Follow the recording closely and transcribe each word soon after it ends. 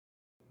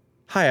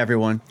Hi,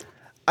 everyone.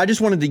 I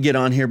just wanted to get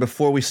on here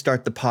before we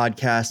start the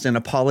podcast and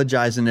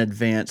apologize in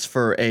advance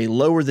for a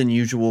lower than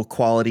usual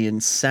quality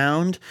and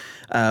sound.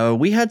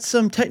 We had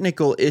some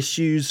technical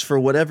issues for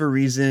whatever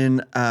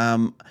reason.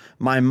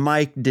 My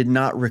mic did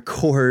not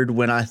record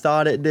when I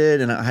thought it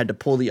did, and I had to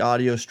pull the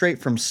audio straight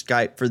from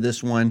Skype for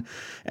this one.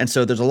 And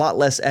so there's a lot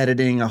less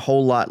editing, a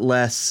whole lot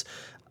less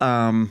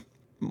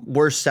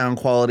worse sound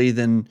quality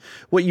than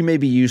what you may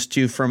be used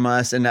to from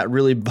us, and that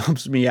really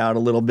bumps me out a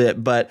little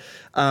bit, but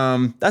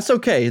that's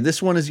okay.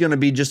 This one is going to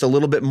be just a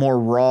little bit more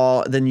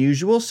raw than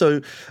usual,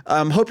 so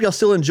hope y'all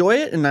still enjoy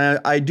it, and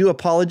I do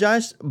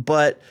apologize,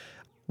 but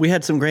we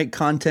had some great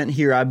content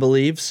here, I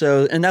believe,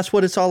 so, and that's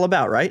what it's all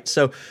about, right?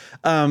 So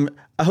I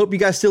hope you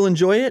guys still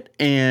enjoy it,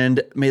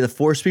 and may the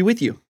force be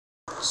with you.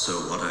 So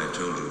what I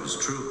told you is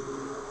true,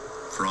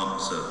 from a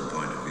certain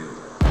point of view.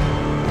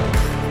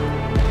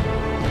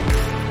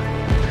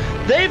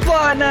 They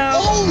fly now!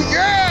 Oh,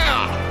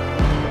 yeah!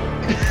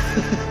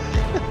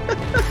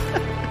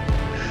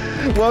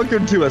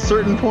 Welcome to A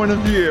Certain Point of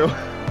View.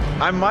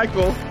 I'm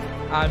Michael.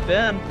 I'm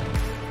Ben.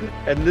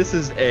 And this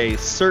is A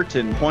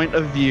Certain Point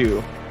of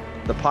View,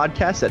 the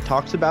podcast that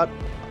talks about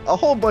a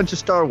whole bunch of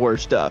Star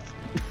Wars stuff.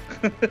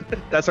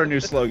 That's our new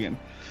slogan.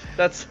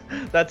 That's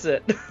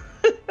it.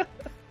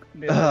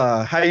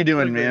 How you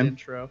doing, man?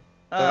 Intro.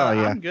 Yeah.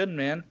 I'm good,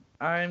 man.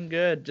 I'm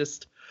good.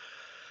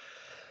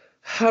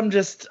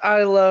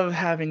 I love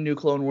having new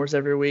Clone Wars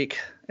every week.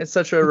 It's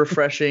such a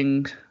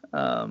refreshing,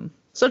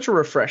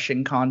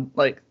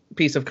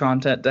 piece of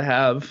content to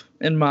have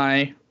in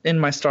my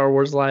Star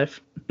Wars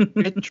life.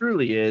 It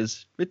truly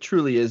is. It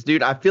truly is,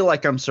 dude. I feel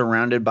like I'm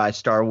surrounded by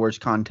Star Wars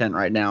content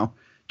right now,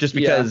 just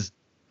because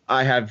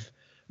I have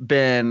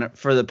been,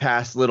 for the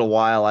past little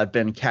while, I've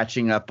been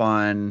catching up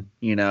on,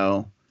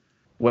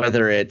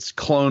 whether it's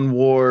Clone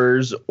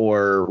Wars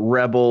or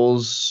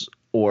Rebels.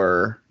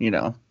 Or,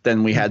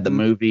 then we had the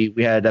movie,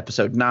 we had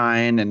episode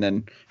 9, and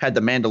then had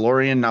the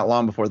Mandalorian not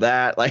long before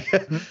that.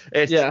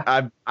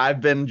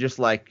 I've been just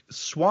like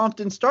swamped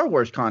in Star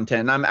Wars content.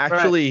 And I'm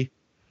actually,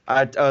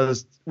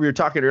 we were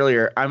talking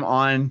earlier, I'm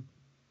on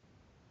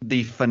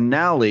the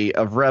finale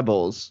of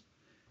Rebels.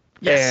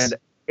 Yes.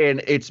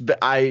 And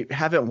I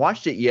haven't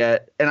watched it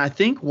yet. And I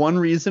think one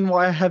reason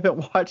why I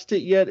haven't watched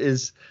it yet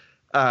is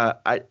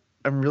I'm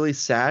really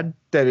sad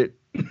that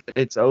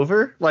it's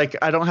over. Like,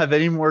 I don't have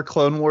any more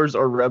Clone Wars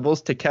or Rebels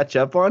to catch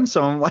up on,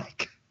 so I'm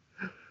like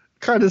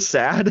kind of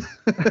sad.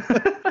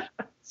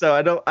 So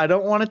I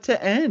don't want it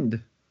to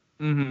end.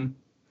 Mm-hmm.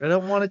 I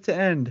don't want it to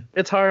end.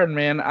 It's hard,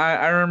 man.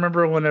 I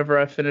remember whenever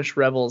I finished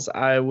Rebels,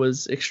 I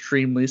was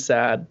extremely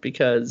sad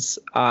because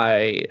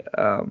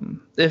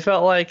it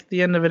felt like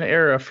the end of an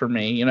era for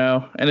me,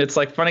 And it's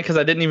like funny because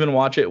I didn't even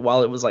watch it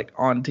while it was like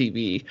on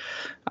TV.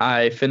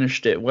 I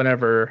finished it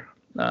whenever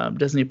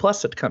Disney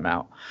Plus had come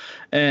out.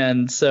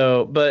 And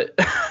so, but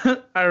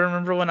I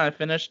remember when I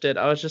finished it,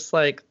 I was just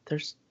like,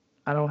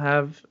 I don't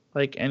have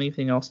like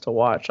anything else to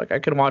watch. Like I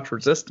could watch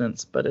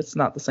Resistance, but it's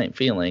not the same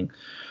feeling.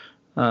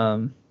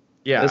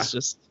 It's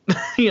just,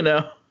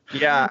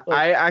 Yeah.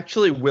 I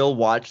actually will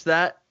watch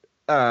that.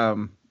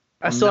 I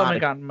still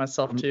haven't gotten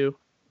myself to.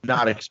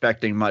 Not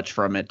expecting much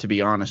from it, to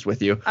be honest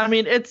with you. I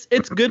mean, it's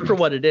good for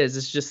what it is.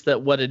 It's just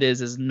that what it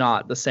is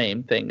not the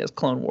same thing as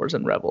Clone Wars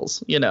and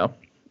Rebels,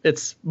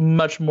 It's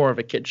much more of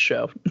a kid's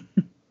show.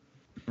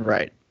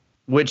 Right.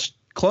 Which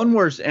Clone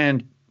Wars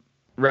and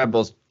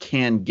Rebels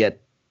can get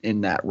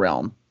in that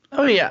realm.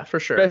 Oh, yeah, for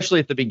sure.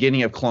 Especially at the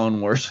beginning of Clone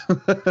Wars.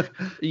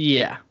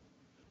 Yeah.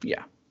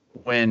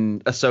 When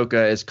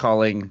Ahsoka is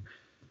calling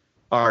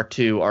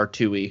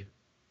R2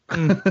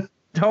 R2E.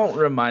 Don't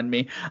remind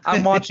me.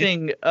 I'm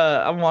watching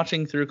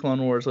through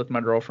Clone Wars with my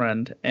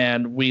girlfriend,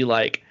 and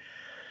I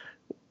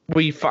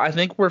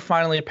think we're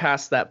finally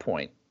past that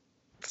point.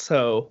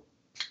 So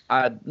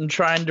I'm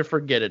trying to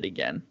forget it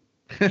again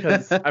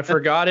because I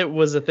forgot it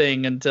was a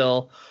thing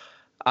until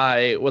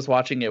I was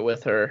watching it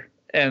with her,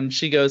 and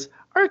she goes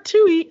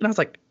R2E, and I was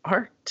like,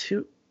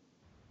 R2?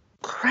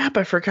 Crap!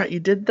 I forgot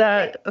you did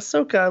that,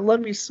 Ahsoka. I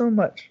love you so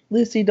much,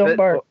 Lucy. Don't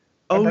bark.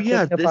 Oh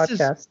yeah, this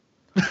podcast.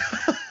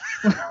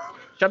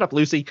 Shut up,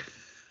 Lucy.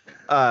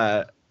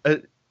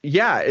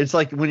 Yeah, it's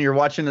like when you're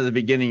watching at the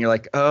beginning, you're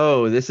like,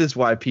 oh, this is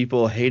why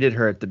people hated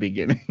her at the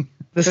beginning.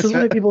 This is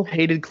why people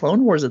hated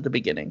Clone Wars at the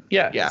beginning.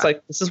 Yeah. It's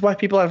like, this is why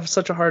people have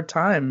such a hard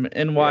time,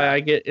 and why I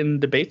get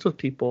in debates with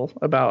people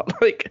about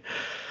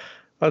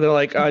they're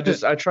like, I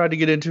tried to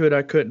get into it,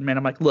 I couldn't, man.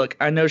 I'm like, look,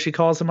 I know she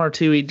calls him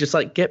R2E, just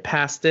like get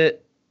past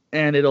it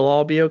and it'll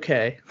all be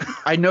okay.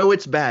 I know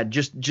it's bad.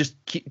 Just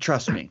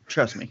trust me.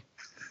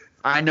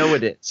 I know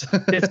it is.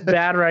 It's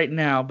bad right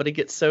now, but it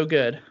gets so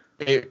good.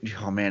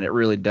 Oh man, it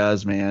really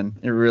does, man.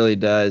 It really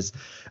does.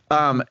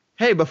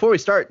 Hey, before we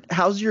start,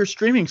 how's your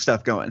streaming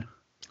stuff going?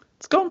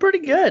 It's going pretty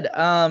good.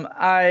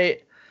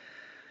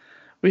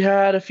 We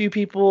had a few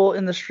people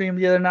in the stream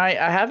the other night.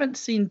 I haven't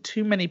seen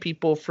too many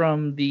people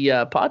from the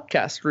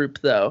podcast group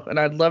though, and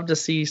I'd love to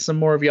see some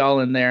more of y'all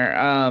in there.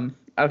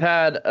 I've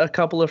had a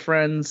couple of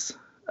friends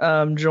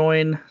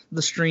join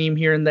the stream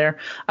here and there.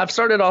 I've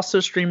started also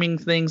streaming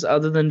things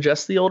other than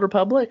just the Old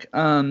Republic,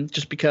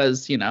 just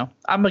because,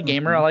 I'm a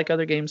gamer. I like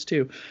other games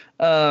too.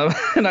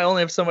 And I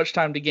only have so much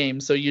time to game,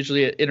 so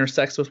usually it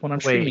intersects with when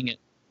I'm streaming it.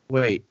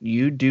 Wait,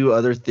 you do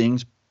other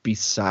things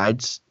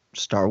besides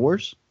Star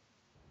Wars?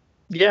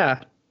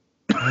 Yeah.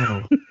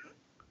 Oh.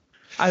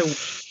 I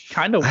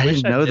kind of wish I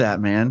didn't know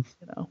that, man.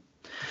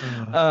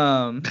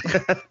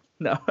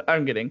 No,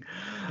 I'm kidding.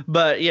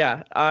 But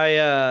yeah,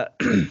 but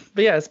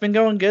yeah, it's been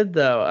going good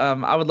though.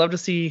 I would love to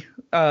see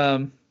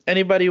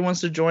anybody who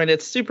wants to join.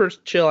 It's super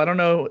chill. I don't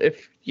know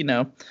if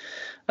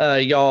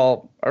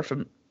y'all are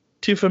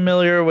too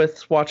familiar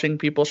with watching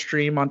people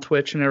stream on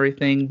Twitch and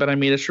everything, but I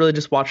mean, it's really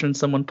just watching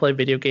someone play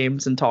video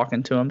games and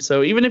talking to them.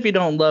 So even if you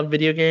don't love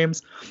video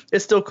games,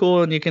 it's still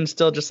cool, and you can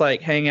still just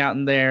like hang out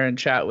in there and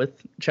chat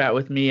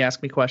with me,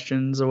 ask me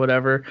questions or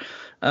whatever.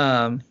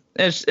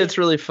 It's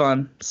really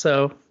fun.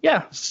 So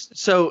yeah.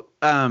 So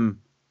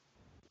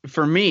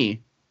for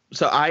me,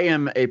 so I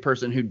am a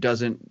person who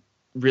doesn't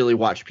really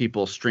watch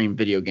people stream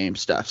video game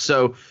stuff.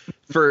 So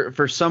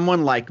for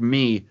someone like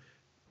me,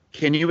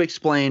 can you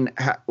explain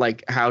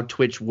how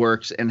Twitch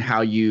works and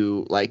how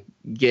you like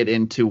get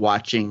into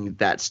watching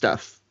that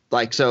stuff?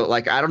 I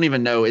don't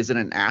even know. Is it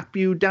an app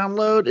you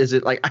download? Is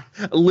it I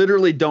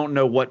literally don't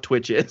know what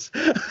Twitch is.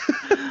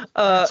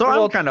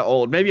 I'm kind of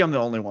old. Maybe I'm the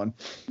only one.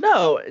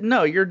 No,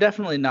 you're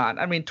definitely not.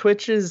 I mean,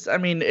 Twitch is,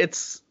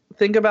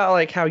 think about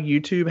like how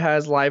YouTube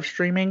has live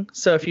streaming.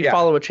 So if you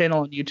follow a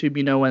channel on YouTube,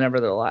 whenever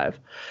they're live.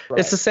 Right.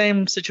 It's the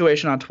same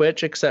situation on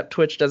Twitch, except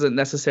Twitch doesn't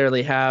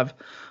necessarily have,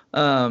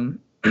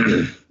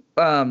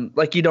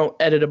 you don't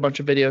edit a bunch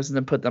of videos and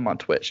then put them on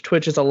Twitch.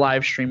 Twitch is a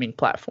live streaming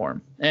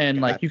platform,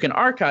 and you can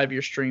archive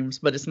your streams,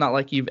 but it's not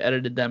like you've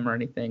edited them or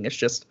anything. It's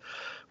just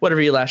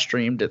whatever you last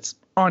streamed, it's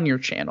on your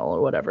channel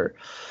or whatever.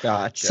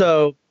 Gotcha.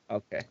 So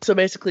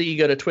basically you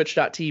go to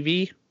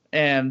twitch.tv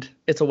and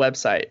it's a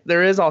website.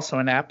 There is also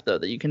an app though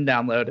that you can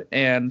download,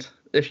 and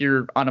if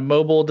you're on a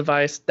mobile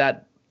device,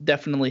 that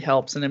definitely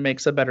helps, and it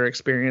makes a better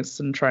experience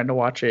than trying to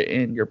watch it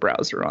in your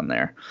browser on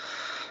there.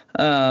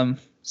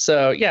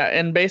 So yeah,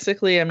 and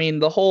basically,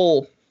 the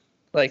whole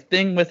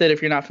thing with it,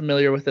 if you're not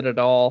familiar with it at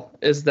all,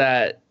 is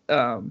that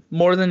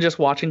more than just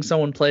watching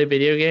someone play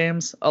video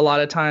games, a lot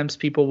of times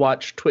people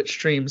watch Twitch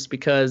streams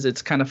because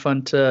it's kind of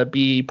fun to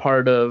be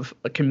part of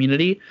a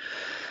community.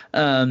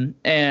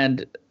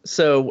 And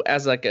so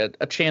as a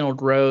channel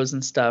grows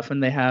and stuff,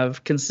 and they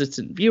have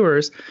consistent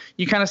viewers,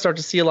 you kind of start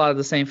to see a lot of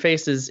the same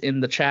faces in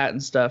the chat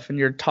and stuff, and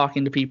you're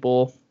talking to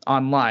people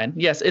online.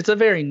 Yes, it's a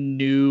very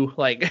new,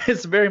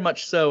 it's very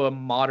much so a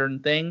modern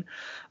thing.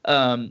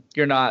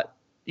 You're not,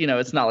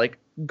 it's not like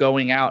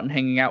going out and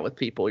hanging out with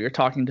people. You're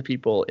talking to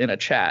people in a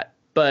chat.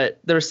 But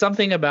there's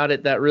something about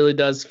it that really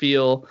does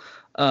feel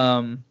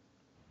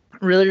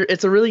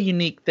it's a really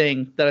unique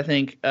thing that I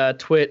think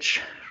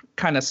Twitch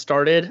kind of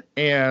started,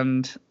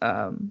 and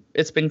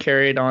it's been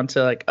carried on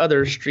to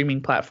other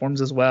streaming platforms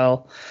as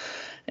well.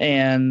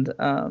 And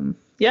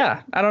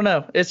yeah, I don't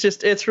know.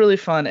 It's really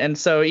fun. And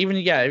so even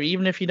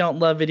if you don't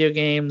love video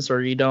games,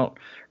 or you don't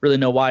really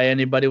know why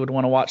anybody would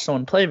want to watch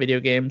someone play video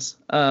games,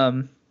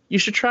 you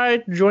should try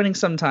joining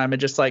sometime and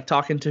just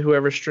talking to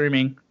whoever's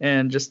streaming,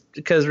 and just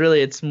because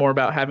really it's more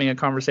about having a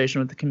conversation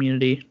with the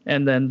community,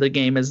 and then the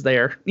game is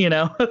there,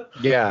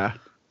 Yeah.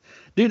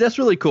 Dude, that's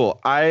really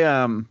cool.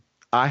 I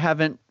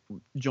haven't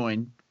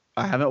joined.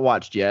 I haven't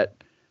watched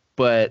yet,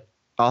 but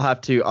I'll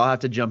have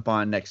to jump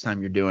on next time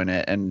you're doing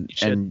it, and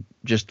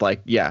just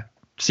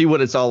see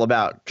what it's all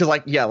about. Cause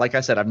like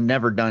I said, I've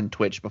never done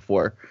Twitch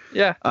before.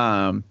 Yeah.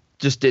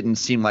 Just didn't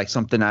seem like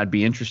something I'd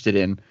be interested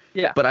in.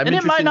 Yeah. But I'm and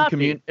interested it might not in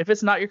community. If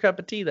it's not your cup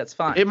of tea, that's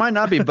fine. It might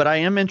not be, but I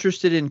am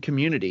interested in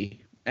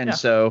community. And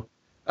so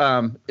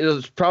it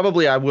was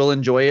probably, I will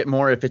enjoy it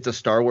more if it's a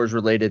Star Wars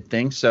related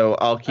thing. So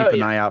I'll keep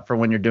an eye out for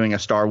when you're doing a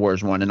Star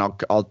Wars one, and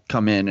I'll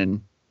come in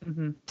and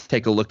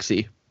take a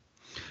look-see.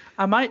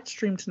 I might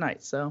stream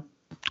tonight, so.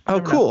 Oh,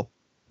 cool.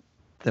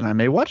 Then I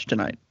may watch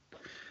tonight.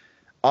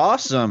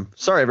 Awesome.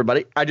 Sorry,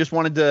 everybody. I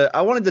wanted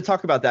to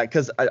talk about that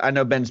because I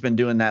know Ben's been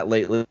doing that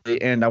lately,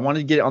 and I wanted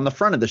to get it on the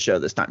front of the show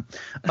this time.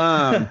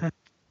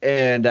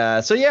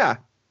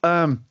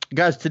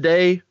 Guys,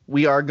 today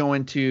we are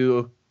going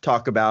to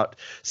talk about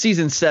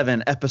season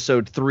 7,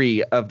 episode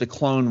 3 of the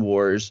Clone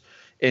Wars,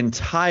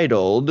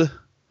 entitled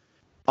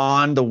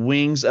 "On the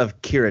Wings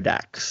of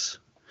Keeradaks."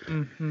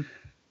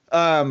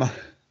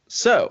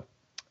 So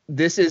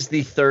this is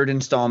the third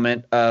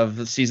installment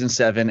of season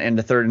 7 and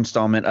the third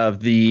installment of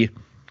the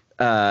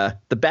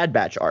Bad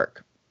Batch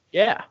arc.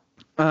 Yeah.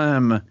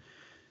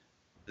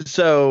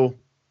 So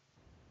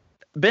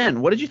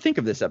Ben, what did you think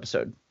of this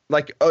episode?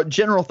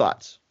 General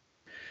thoughts.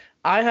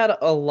 I had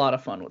a lot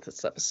of fun with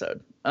this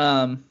episode.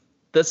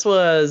 This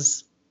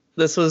was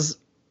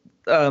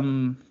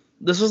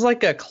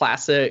like a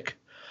classic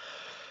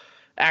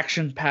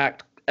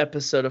action-packed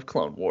episode of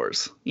Clone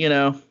Wars,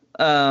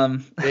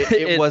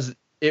 It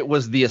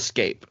was the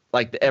escape.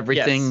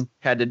 Everything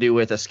had to do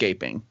with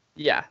escaping.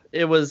 Yeah,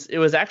 it was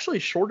actually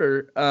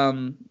shorter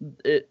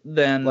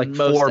than Like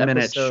most 4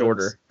 minutes episodes.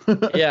 shorter.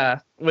 Yeah,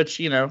 which,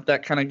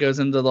 that kind of goes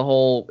into the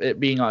whole it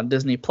being on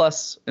Disney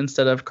Plus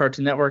instead of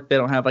Cartoon Network. They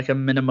don't have like a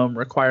minimum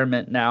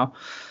requirement now,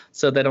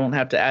 so they don't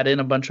have to add in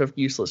a bunch of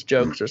useless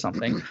jokes or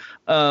something.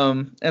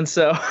 And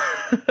so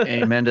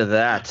Amen to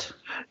that.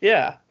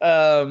 yeah.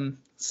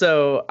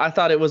 So I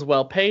thought it was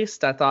well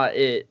paced. I thought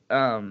it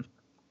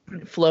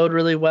flowed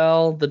really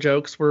well. The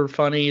jokes were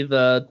funny.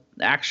 The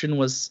action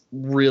was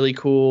really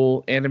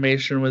cool.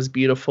 Animation was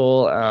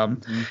beautiful.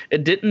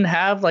 It didn't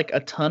have like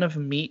a ton of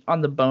meat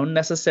on the bone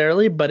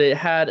necessarily, but it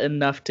had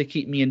enough to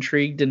keep me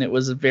intrigued, and it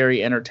was a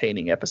very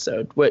entertaining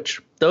episode,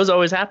 which those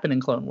always happen in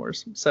Clone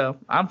Wars. So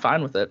I'm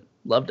fine with it.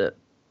 Loved it.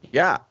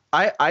 Yeah,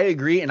 I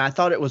agree, and I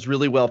thought it was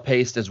really well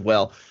paced as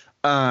well.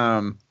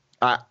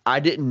 I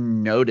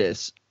didn't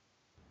notice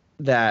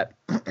that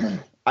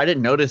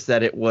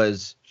it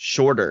was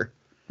shorter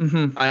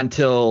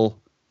until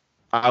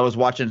I was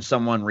watching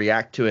someone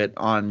react to it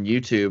on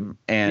YouTube,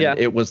 and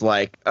it was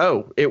like,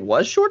 oh, it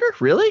was shorter?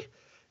 Really?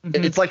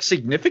 It's like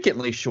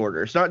significantly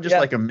shorter. It's not just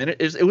like a minute.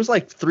 It was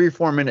like 3 or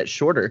 4 minutes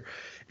shorter.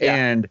 Yeah.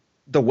 And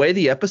the way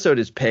the episode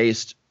is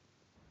paced,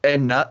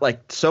 and not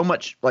like so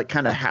much like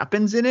kind of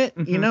happens in it,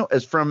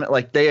 as from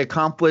like they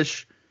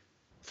accomplish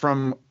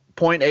from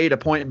point A to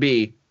point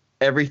B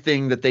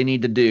everything that they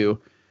need to do.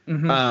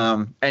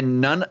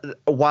 And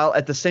while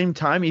at the same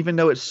time, even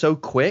though it's so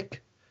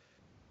quick,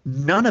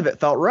 none of it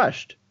felt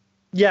rushed.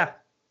 Yeah.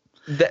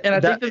 And I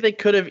think that they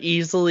could have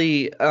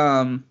easily,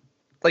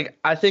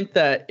 I think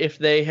that if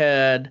they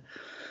had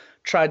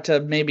tried to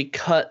maybe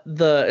cut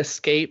the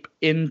escape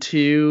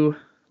into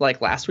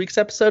like last week's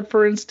episode,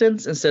 for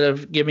instance, instead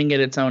of giving it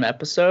its own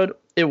episode,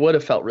 it would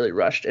have felt really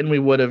rushed and we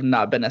would have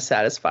not been as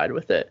satisfied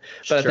with it.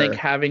 But I think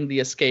having the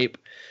escape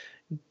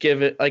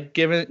giving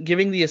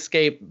the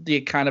escape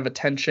the kind of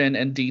attention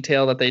and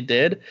detail that they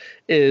did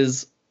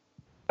is,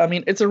 I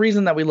mean, it's a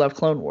reason that we love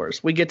Clone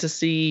Wars. We get to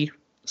see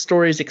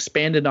stories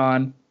expanded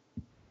on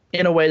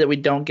in a way that we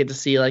don't get to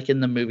see like in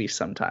the movies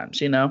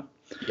sometimes, Yeah.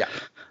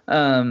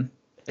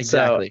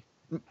 Exactly.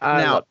 So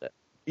I loved it.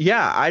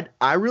 Yeah,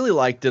 I really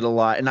liked it a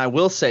lot. And I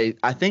will say,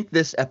 I think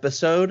this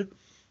episode.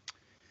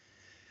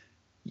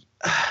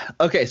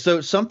 Okay,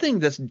 so something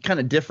that's kind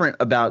of different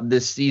about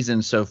this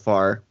season so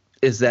far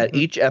is that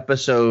each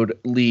episode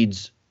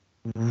leads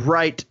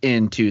right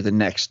into the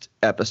next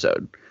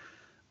episode.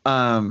 You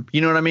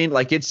know what I mean?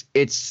 Like it's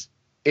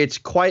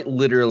quite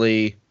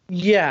literally.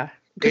 Yeah,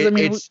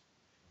 because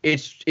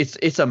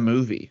it's a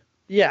movie.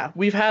 Yeah,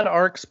 we've had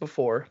arcs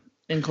before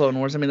in Clone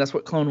Wars. I mean, that's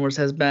what Clone Wars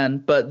has been,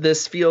 but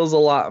this feels a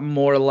lot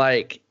more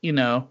like,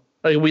 like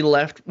we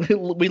left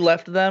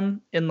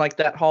them in like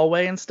that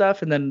hallway and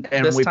stuff, and then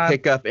this we time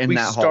pick up in we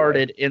that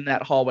started in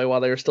that hallway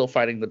while they were still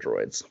fighting the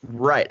droids.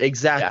 Right,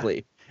 exactly.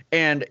 Yeah.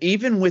 And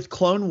even with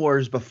Clone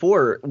Wars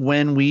before,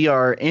 when we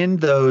are in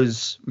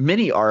those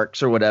mini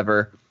arcs or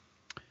whatever,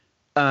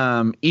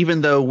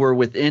 even though we're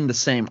within the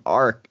same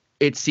arc,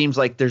 it seems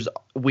like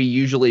we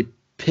usually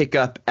pick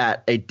up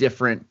at a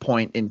different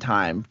point in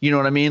time. You know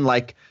what I mean?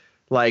 Like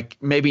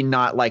maybe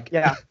not like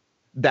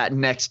that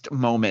next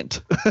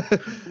moment.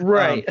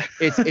 Right.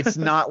 It's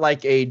not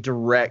like a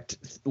direct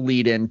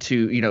lead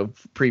into,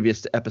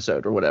 previous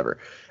episode or whatever.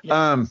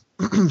 Yeah.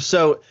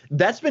 So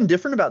that's been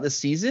different about this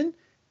season.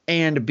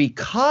 And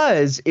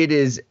because it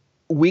is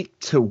week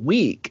to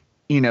week,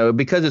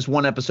 because it's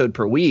one episode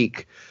per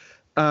week,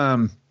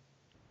 that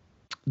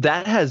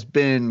has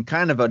been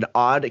kind of an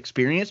odd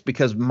experience,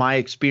 because my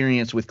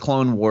experience with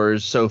Clone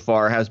Wars so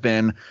far has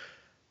been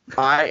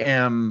I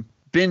am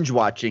binge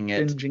watching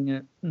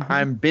it.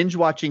 I'm binge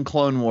watching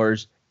Clone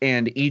Wars,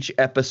 and each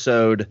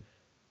episode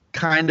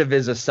kind of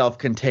is a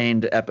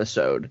self-contained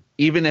episode.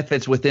 Even if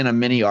it's within a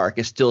mini arc,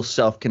 it's still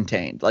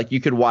self-contained. Like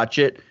you could watch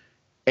it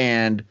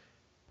and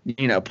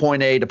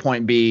point A to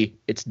point B,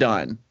 it's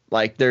done.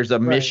 Like there's a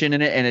mission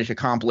in it and it's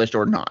accomplished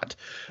or not.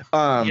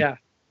 But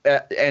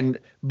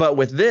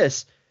with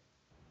this,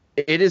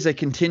 it is a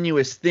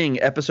continuous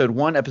thing. Episode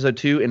 1, episode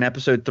 2, and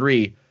episode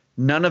 3.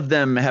 None of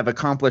them have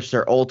accomplished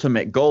their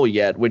ultimate goal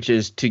yet, which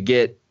is to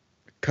get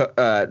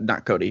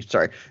not Cody,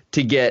 sorry,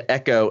 to get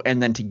Echo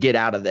and then to get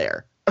out of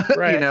there.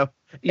 Right.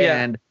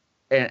 Yeah.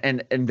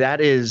 And that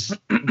is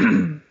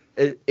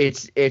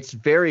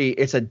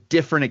it's a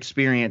different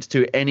experience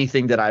to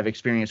anything that I've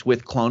experienced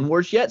with Clone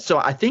Wars yet. So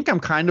I think I'm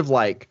kind of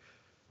like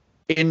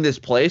in this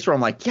place where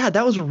I'm like, yeah,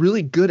 that was a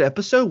really good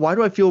episode. Why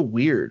do I feel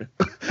weird?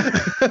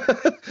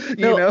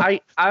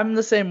 I'm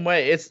the same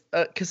way. It's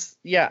because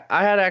I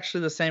had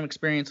actually the same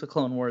experience with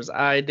Clone Wars.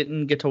 I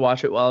didn't get to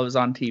watch it while it was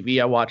on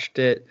TV. I watched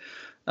it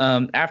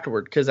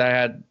afterward, because I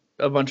had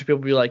a bunch of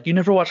people be like, you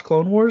never watched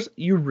Clone Wars?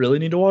 You really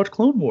need to watch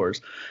Clone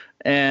Wars.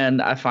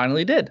 And I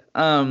finally did.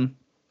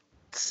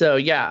 So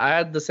I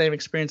had the same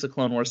experience with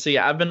Clone Wars. So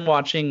I've been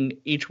watching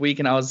each week,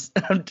 and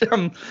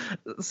I'm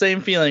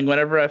same feeling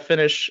whenever I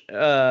finish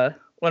an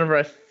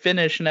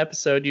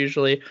episode.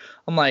 Usually,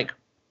 I'm like,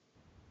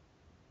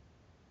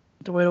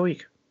 to wait a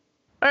week.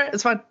 all right,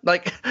 it's fine.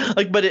 But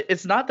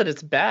it's not that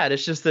it's bad.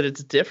 It's just that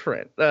it's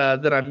different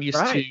than I'm used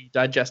to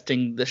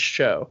digesting this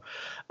show.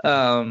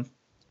 And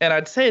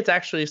I'd say it's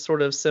actually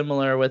sort of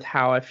similar with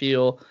how I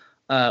feel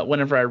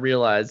whenever I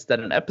realize that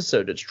an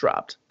episode is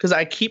dropped, because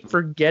I keep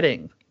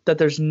forgetting that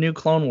there's new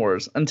Clone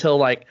Wars until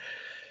like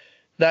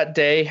that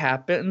day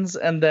happens,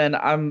 and then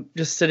I'm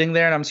just sitting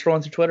there and I'm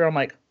scrolling through Twitter. I'm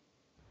like,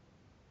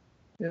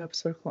 yeah,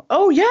 episode.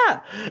 Oh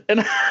yeah,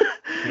 and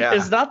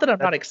it's not that I'm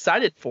not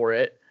excited for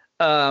it.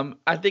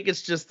 I think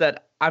it's just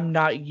that I'm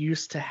not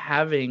used to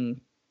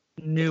having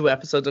new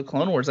episodes of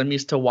Clone Wars. I'm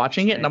used to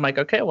watching it, and I'm like,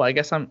 okay, well, I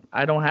guess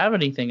I don't have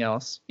anything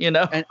else, you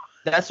know? And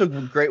that's a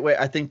great way.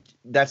 I think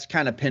that's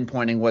kind of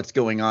pinpointing what's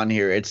going on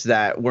here. It's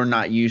that we're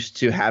not used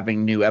to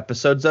having new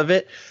episodes of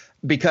it.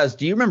 Because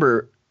do you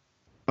remember,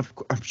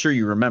 I'm sure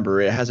you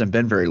remember, it hasn't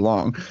been very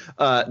long,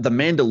 The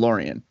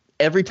Mandalorian.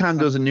 Every time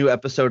there was a new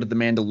episode of The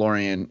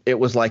Mandalorian, it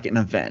was like an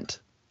event.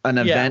 An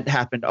event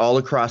happened all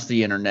across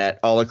the internet,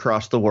 all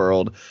across the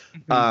world,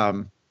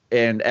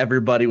 and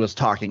everybody was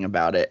talking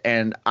about it.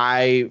 And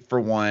I,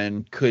 for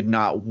one, could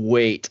not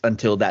wait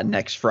until that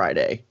next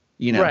Friday,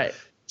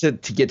 to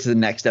get to the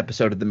next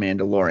episode of The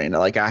Mandalorian.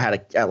 Like I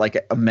had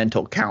a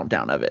mental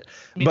countdown of it.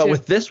 But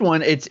with this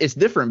one, it's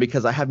different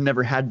because I have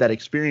never had that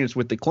experience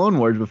with the Clone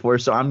Wars before.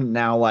 So I'm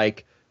now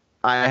like,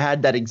 I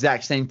had that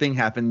exact same thing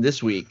happen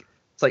this week.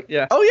 It's like,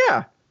 oh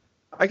yeah,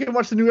 I can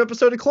watch the new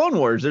episode of Clone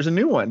Wars. There's a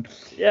new one.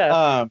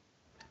 Yeah.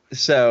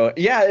 So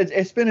yeah,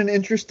 it's been an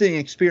interesting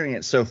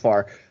experience so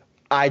far.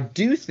 I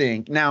do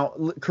think now,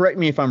 correct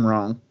me if I'm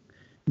wrong,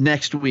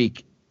 next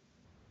week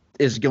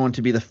is going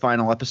to be the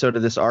final episode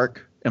of this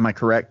arc. Am I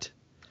correct?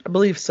 I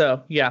believe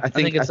so. Yeah. I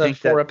think it's a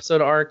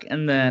 4-episode arc.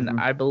 And then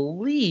I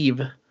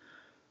believe,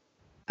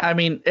 I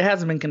mean, it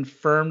hasn't been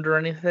confirmed or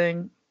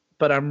anything,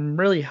 but I'm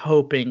really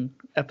hoping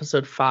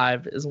episode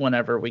 5 is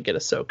whenever we get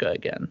Ahsoka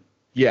again.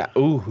 Yeah.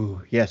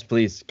 Ooh, yes,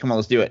 please. Come on,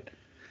 let's do it.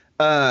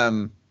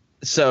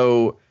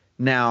 So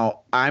now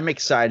I'm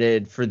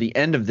excited for the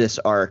end of this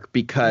arc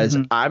because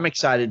I'm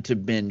excited to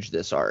binge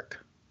this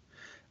arc.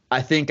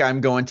 I think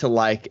I'm going to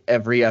like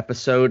every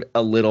episode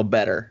a little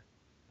better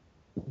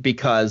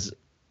because,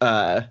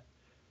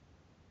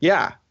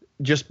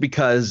 just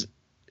because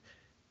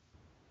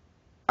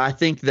I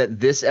think that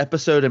this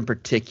episode in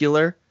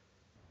particular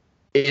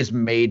is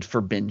made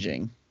for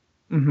binging.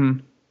 Mm-hmm.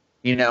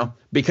 You know,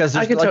 because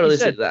I can totally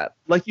see that.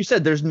 Like you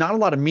said, there's not a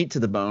lot of meat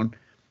to the bone.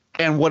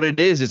 And what it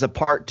is a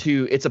part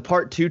two. It's a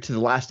part 2 to the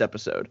last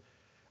episode.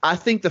 I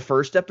think the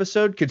first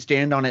episode could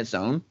stand on its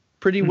own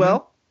pretty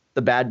well.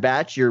 The Bad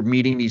Batch, you're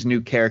meeting these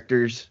new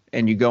characters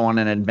and you go on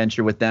an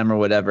adventure with them or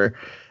whatever.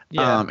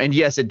 Yeah. And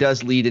yes, it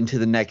does lead into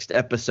the next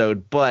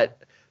episode. But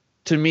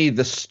to me,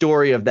 the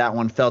story of that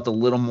one felt a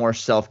little more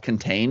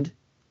self-contained.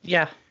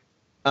 Yeah.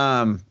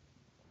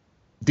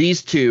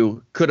 These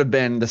two could have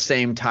been the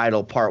same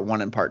title, part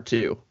 1 and part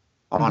 2.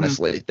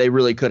 Honestly, they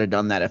really could have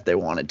done that if they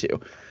wanted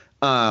to.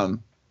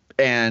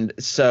 And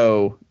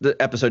so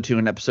the episode 2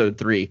 and episode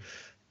 3.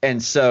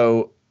 And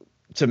so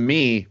to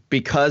me,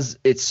 because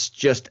it's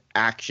just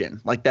action,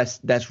 like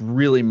that's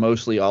really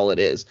mostly all it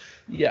is.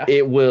 Yeah.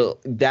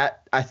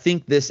 I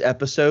think this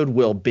episode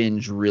will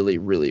binge really,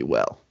 really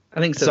well. I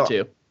think so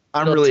too.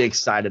 I'm really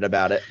excited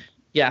about it.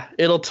 Yeah.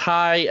 It'll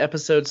tie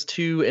episodes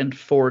 2 and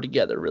 4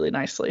 together really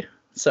nicely.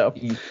 So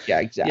yeah,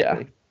 exactly.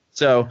 Yeah.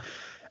 So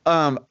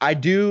I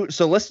do.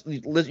 So let's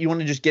you want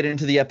to just get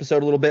into the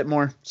episode a little bit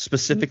more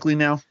specifically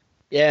now?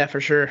 Yeah,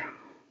 for sure.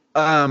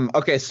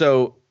 Okay.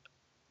 So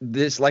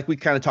this, like we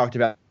kind of talked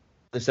about,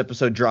 this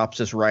episode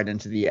drops us right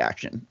into the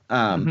action.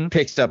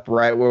 Picks up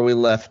right where we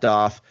left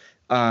off,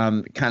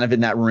 kind of in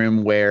that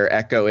room where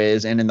Echo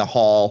is and in the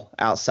hall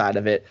outside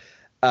of it.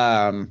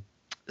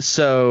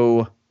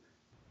 So,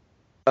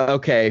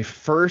 okay.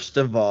 First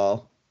of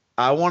all,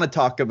 I want to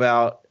talk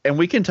about, and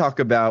we can talk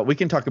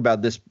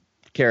about this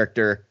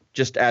character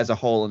just as a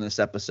whole in this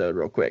episode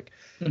real quick.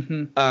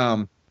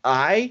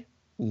 I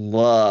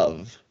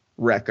love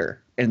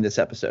Wrecker in this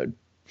episode.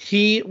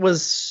 He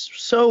was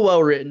so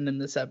well written in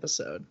this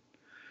episode.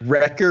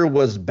 Wrecker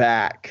was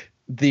back.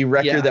 The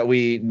Wrecker that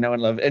we know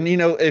and love. And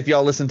if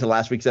y'all listened to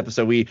last week's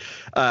episode, we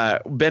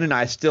Ben and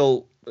I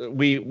still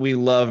we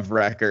love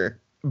Wrecker,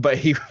 but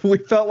we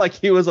felt like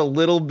he was a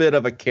little bit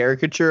of a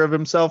caricature of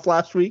himself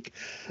last week.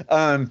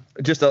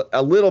 Just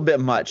a little bit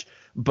much.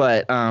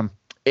 But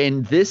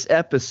in this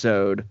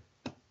episode,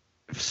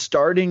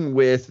 starting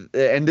with,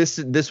 and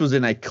this was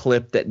in a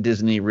clip that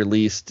Disney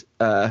released,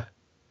 that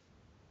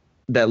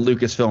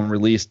Lucasfilm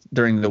released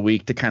during the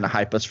week to kind of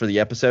hype us for the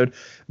episode.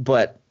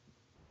 But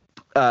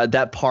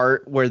that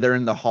part where they're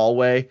in the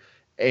hallway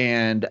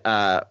and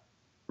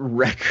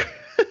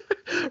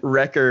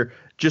Wrecker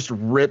just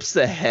rips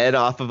the head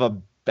off of a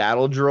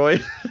battle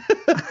droid.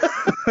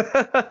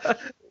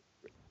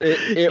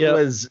 It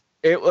was,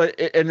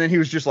 and then he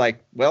was just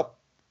like, well,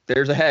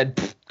 there's a head,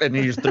 and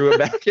he just threw it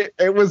back.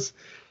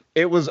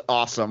 It was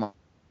awesome.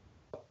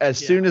 As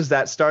soon as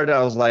that started,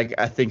 I was like,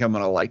 I think I'm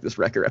gonna like this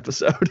Wrecker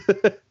episode.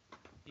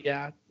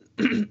 Yeah,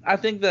 I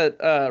think that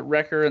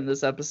Wrecker in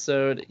this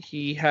episode,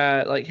 he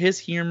had like his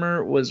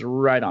humor was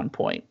right on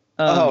point.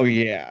 Oh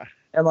yeah.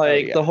 And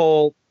like the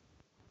whole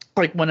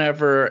like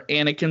whenever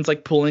Anakin's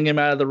like pulling him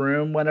out of the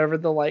room, whenever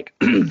the like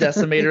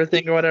decimator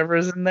thing or whatever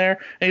is in there,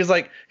 and he's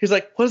like,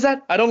 what is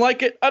that? I don't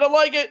like it.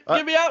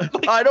 Get me out.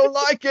 Like, I don't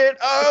like it.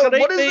 Oh,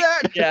 what is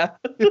that? Yeah.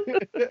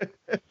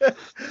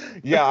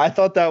 Yeah, I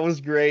thought that was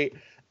great.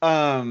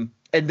 And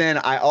then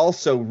I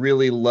also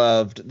really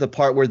loved the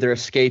part where they're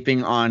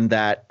escaping on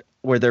that,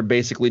 where they're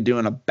basically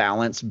doing a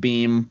balance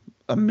beam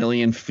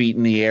 1,000,000 feet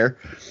in the air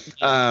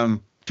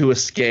to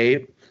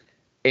escape.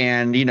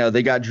 And, you know,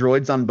 they got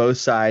droids on both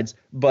sides,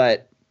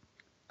 but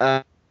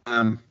we'll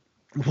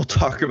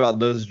talk about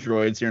those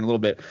droids here in a little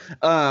bit.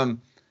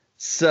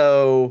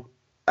 So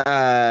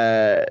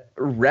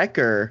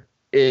Wrecker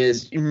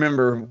is, you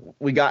remember,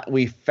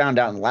 we found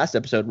out in the last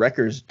episode,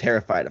 Wrecker's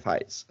terrified of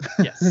heights.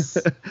 Yes.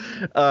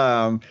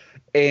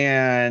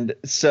 And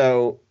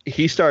so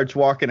he starts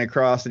walking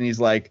across and he's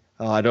like,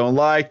 oh, I don't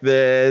like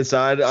this.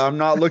 I'm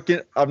not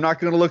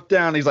going to look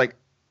down. He's like,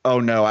 oh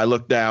no, I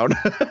looked down.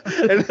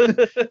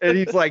 and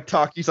he's like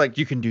he's like,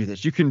 you can do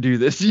this. You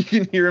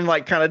can hear him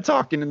like kind of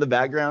talking in the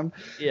background.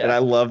 Yeah. And I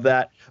love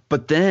that.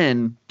 But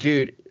then,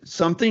 dude,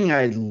 something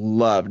I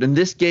loved, and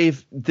this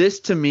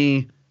to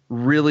me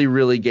really,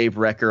 really gave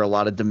Wrecker a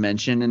lot of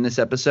dimension in this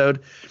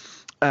episode.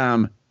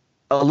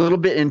 A little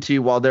bit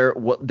into while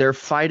they're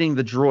fighting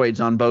the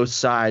droids on both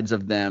sides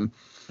of them,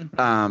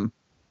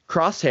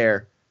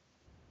 Crosshair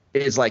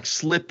is like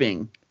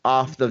slipping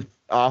off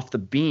the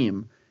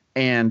beam,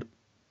 and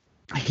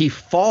he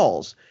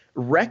falls.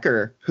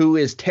 Wrecker, who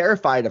is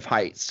terrified of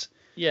heights,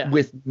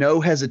 with no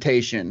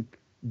hesitation,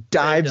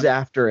 dives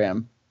after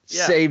him,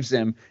 saves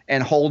him,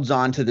 and holds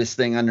on to this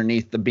thing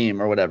underneath the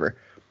beam or whatever.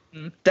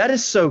 That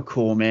is so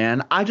cool,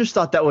 man. I just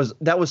thought that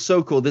was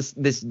so cool.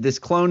 This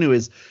clone who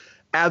is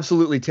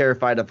absolutely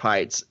terrified of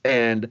heights,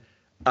 and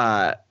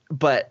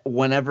but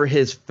whenever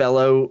his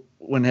fellow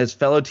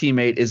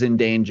teammate is in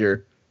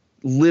danger,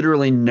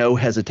 literally no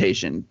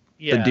hesitation.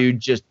 Yeah.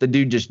 The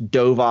dude just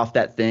dove off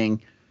that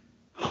thing,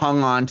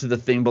 hung on to the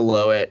thing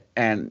below it,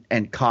 and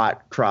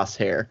caught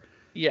Crosshair.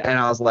 Yeah. And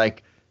I was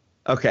like,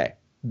 okay,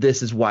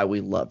 this is why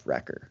we love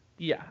Wrecker.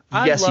 Yeah.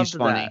 Yes, he's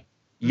funny. That.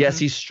 Yes,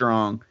 he's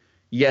strong.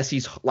 Yes,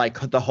 he's like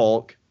the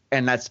Hulk,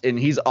 and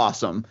he's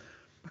awesome.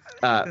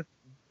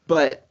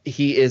 But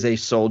he is a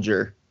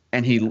soldier,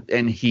 and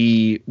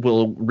he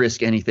will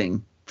risk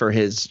anything for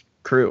his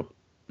crew.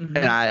 Mm-hmm.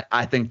 And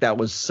I think that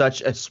was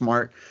such a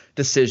smart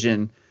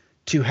decision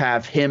to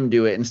have him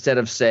do it instead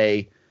of,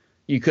 say,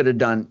 you could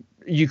have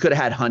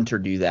had Hunter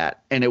do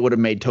that, and it would have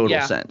made total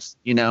sense.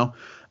 You know,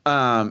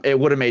 it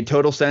would have made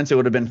total sense. It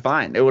would have been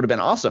fine. It would have been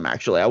awesome.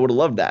 Actually, I would have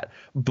loved that.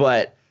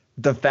 But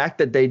the fact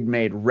that they'd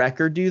made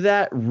Wrecker do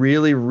that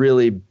really,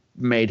 really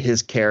made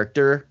his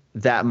character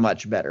that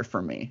much better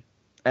for me.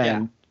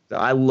 And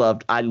I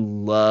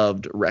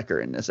loved Wrecker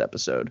in this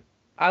episode.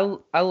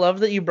 I love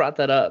that you brought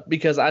that up,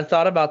 because I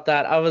thought about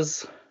that. I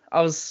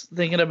was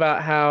thinking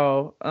about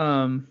how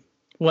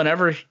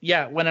whenever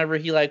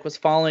he like was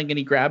falling and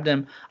he grabbed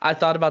him, I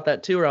thought about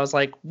that too, where I was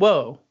like,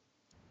 whoa,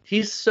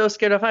 he's so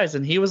scared of heights,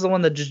 and he was the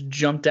one that just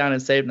jumped down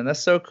and saved him. That's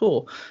so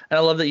cool. And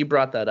I love that you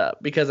brought that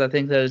up, because I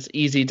think that it's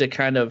easy to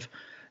kind of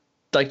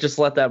like just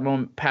let that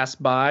moment pass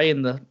by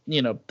in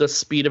the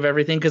speed of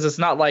everything, because it's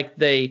not like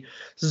they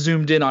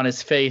zoomed in on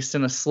his face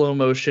in a slow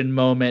motion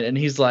moment and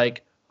he's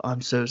like,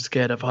 I'm so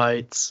scared of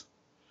heights.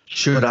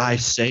 Should I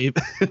save?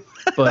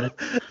 But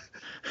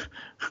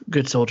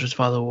good soldiers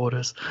follow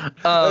orders.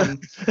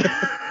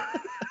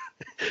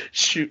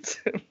 Shoots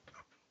him.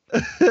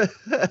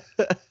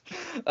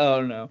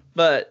 Oh no.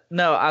 But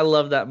no, I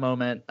love that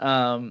moment.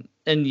 And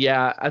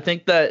yeah, I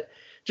think that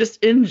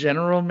just in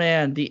general,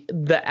 man,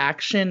 the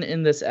action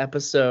in this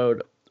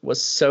episode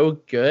was so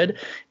good.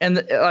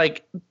 And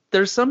like,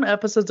 there's some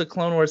episodes of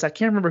Clone Wars, I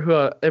can't remember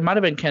who, it might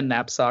have been Ken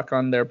Knapsack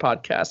on their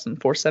podcast, and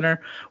Force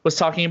Center was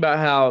talking about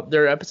how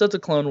there are episodes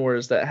of Clone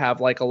Wars that have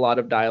like a lot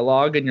of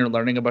dialogue and you're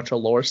learning a bunch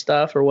of lore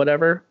stuff or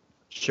whatever.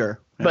 Sure.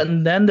 Yeah. But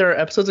then there are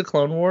episodes of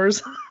Clone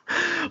Wars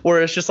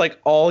where it's just like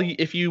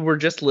if you were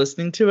just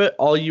listening to it,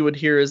 all you would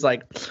hear is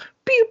like,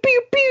 pew,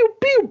 pew, pew,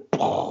 pew,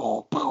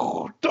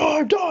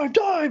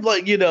 dive,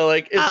 like,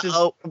 like it's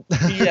just,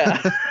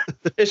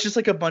 it's just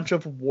like a bunch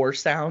of war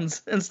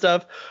sounds and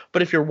stuff.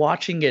 But if you're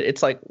watching it,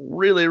 it's like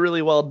really,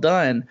 really well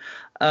done.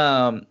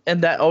 And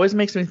that always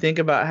makes me think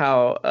about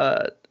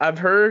how I've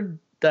heard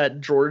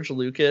that George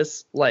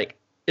Lucas like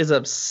is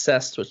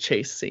obsessed with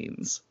chase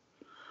scenes.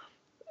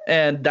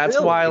 And that's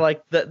why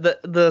like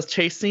the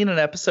chase scene in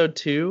episode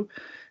 2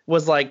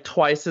 was like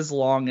twice as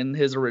long in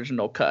his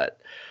original cut.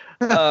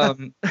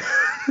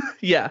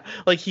 Yeah,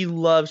 like he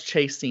loves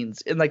chase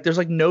scenes, and like there's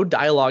like no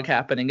dialogue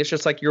happening. It's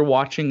just like you're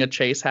watching a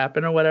chase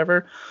happen or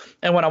whatever.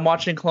 And when I'm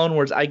watching Clone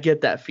Wars, I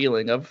get that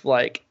feeling of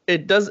like he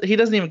doesn't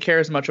even care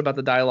as much about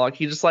the dialogue.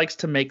 He just likes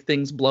to make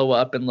things blow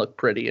up and look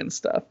pretty and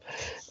stuff.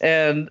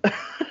 And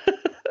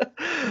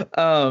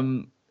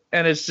and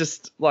it's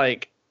just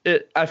like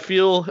I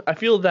feel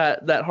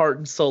that heart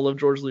and soul of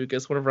George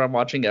Lucas whenever I'm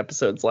watching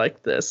episodes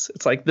like this.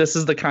 It's like this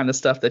is the kind of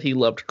stuff that he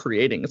loved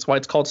creating. It's why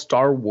it's called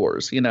Star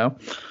Wars, Yeah.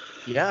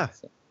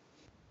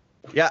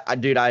 Yeah,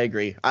 dude, I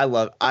agree.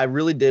 I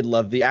really did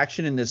love the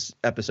action in this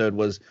episode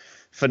was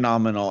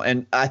phenomenal.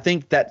 And I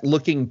think that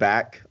looking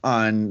back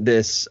on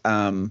this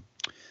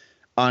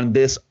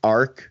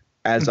arc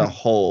as a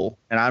whole,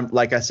 and I'm,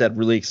 like I said,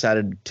 really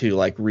excited to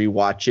like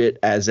rewatch it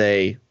as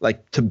to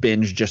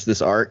binge just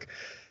this arc.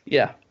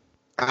 Yeah.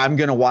 I'm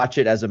going to watch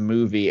it as a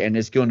movie, and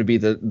it's going to be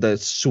the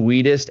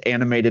sweetest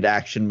animated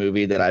action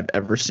movie that I've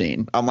ever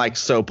seen. I'm like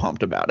so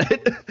pumped about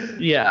it.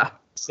 Yeah.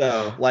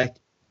 So like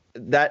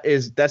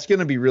that's going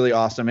to be really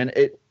awesome. And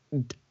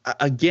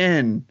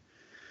again,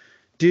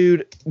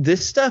 dude,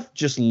 this stuff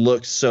just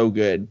looks so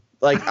good.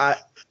 Like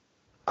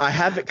I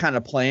have it kind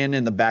of playing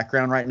in the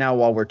background right now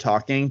while we're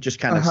talking, just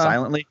kind of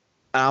silently.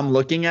 I'm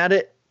looking at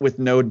it with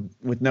no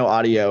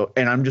audio,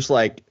 and I'm just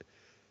like,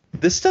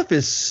 this stuff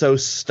is so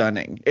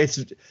stunning.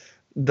 It's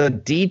the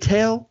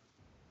detail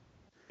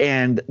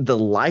and the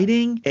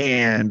lighting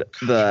and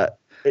the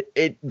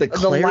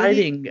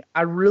lighting.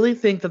 I really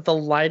think that the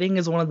lighting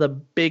is one of the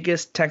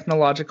biggest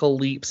technological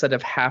leaps that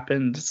have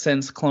happened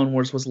since Clone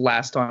Wars was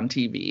last on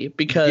TV.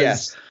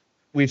 Because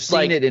we've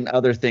seen it in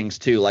other things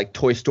too, like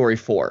Toy Story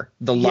 4.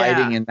 The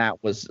lighting in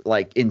that was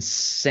like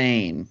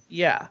insane.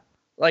 Yeah.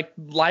 Like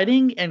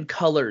lighting and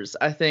colors,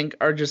 I think,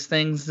 are just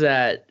things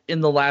that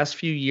in the last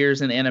few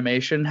years in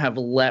animation have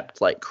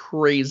leapt like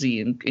crazy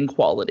in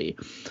quality.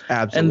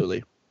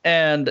 Absolutely.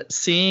 And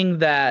seeing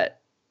that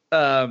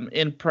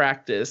in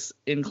practice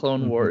in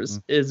Clone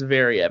Wars is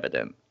very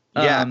evident.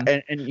 Yeah,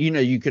 and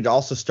you could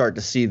also start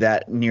to see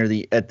that near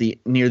the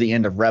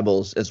end of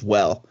Rebels as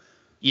well.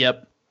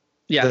 Yep.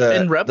 Yeah,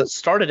 and Rebels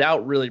started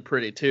out really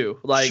pretty too.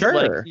 Like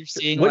you're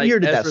seeing what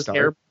year did Ezra's that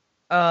start?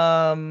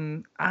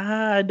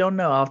 I don't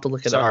know. I'll have to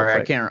look it up. Sorry,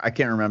 I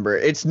can't remember.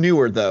 It's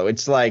newer though.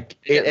 It's like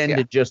it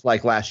ended just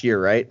like last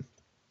year, right?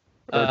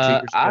 Or 2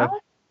 years ago?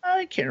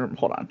 I can't remember.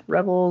 Hold on.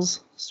 Rebels,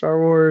 Star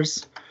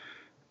Wars.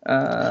 We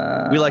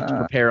like to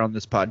prepare on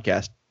this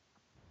podcast.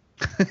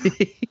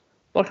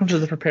 Welcome to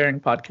the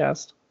preparing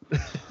podcast.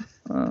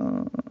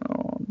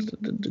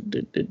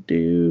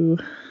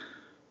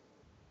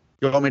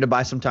 You want me to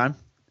buy some time?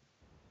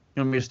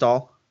 You want me to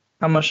stall?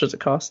 How much does it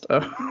cost? Okay,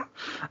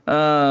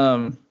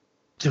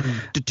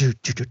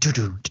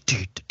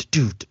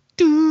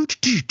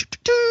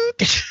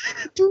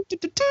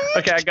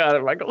 I got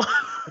it, Michael.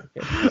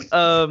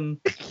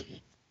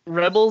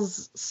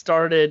 Rebels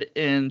started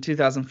in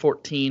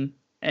 2014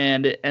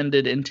 and it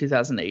ended in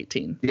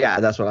 2018. Yeah,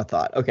 that's what I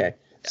thought. Okay.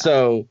 Yeah.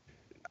 So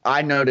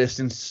I noticed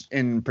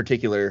in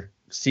particular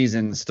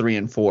seasons 3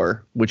 and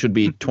 4, which would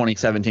be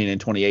 2017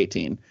 and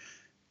 2018,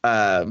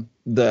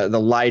 the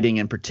lighting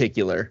in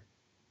particular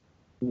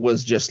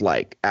was just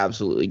like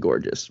absolutely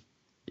gorgeous.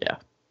 Yeah.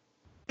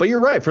 But you're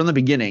right, from the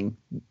beginning,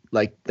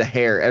 like the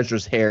hair,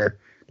 Ezra's hair,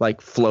 like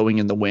flowing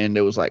in the wind,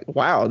 it was like,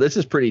 wow, this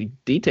is pretty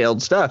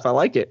detailed stuff. I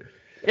like it.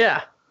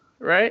 Yeah.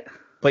 Right.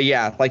 But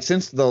yeah, like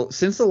since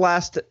the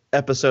last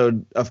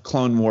episode of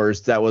Clone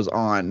Wars that was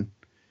on,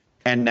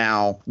 and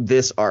now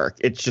this arc,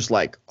 it's just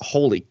like,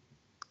 holy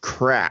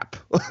crap.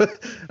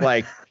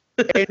 Like,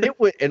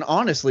 and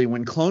honestly,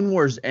 when Clone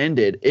Wars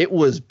ended, it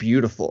was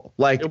beautiful.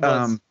 Like,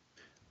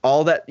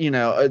 all that,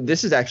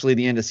 this is actually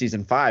the end of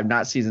season 5,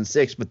 not season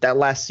 6, but that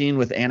last scene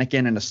with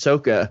Anakin and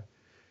Ahsoka,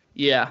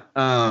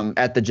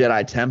 at the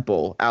Jedi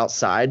Temple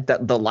outside,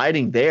 that the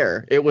lighting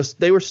there, it was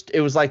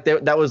like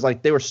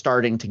they were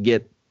starting to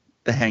get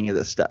the hang of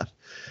this stuff.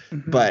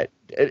 But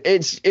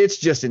it's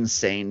just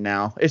insane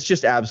now. It's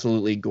just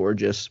absolutely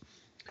gorgeous.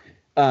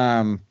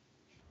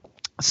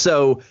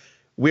 So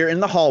we're in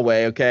the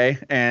hallway, okay,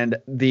 and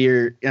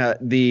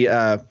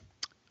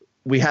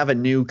we have a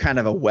new kind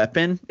of a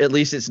weapon. At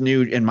least it's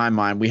new in my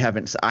mind.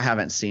 I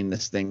haven't seen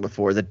this thing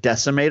before. The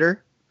Decimator.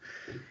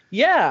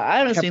 Yeah, I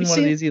haven't seen one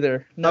of these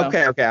either. No.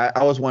 Okay.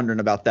 I was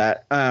wondering about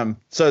that.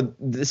 So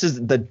this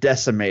is the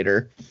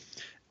Decimator.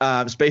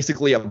 It's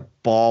basically a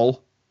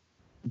ball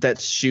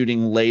that's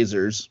shooting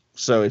lasers.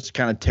 So it's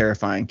kind of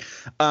terrifying.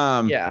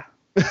 Yeah.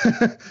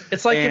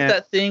 It's like if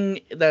that thing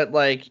that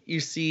like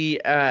you see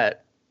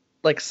at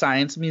like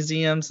science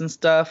museums and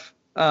stuff.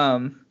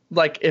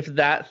 Like if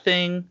that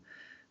thing.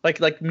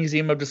 Like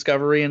Museum of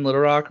Discovery in Little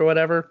Rock or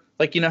whatever.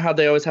 Like, you know how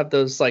they always have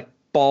those like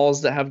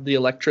balls that have the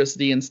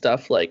electricity and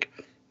stuff, like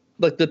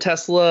the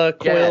Tesla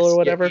coil or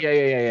whatever.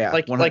 Yeah.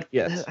 Like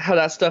how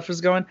that stuff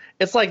is going.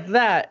 It's like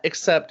that,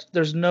 except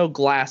there's no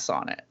glass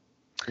on it.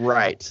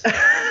 Right.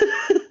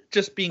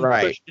 Just being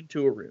pushed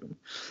into a room.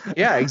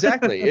 Yeah,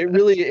 exactly.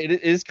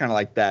 It is kind of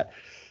like that.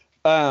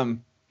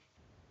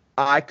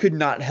 I could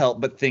not help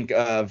but think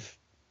of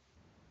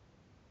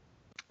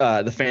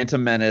the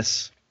Phantom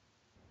Menace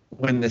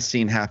when this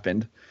scene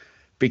happened,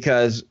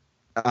 because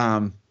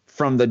from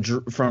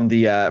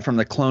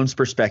the clone's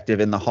perspective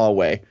in the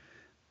hallway,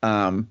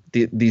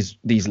 these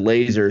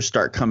lasers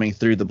start coming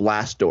through the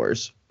blast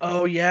doors.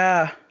 Oh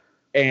yeah.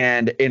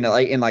 and in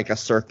a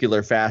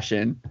circular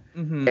fashion.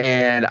 Mm-hmm.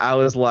 And I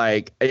was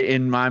like,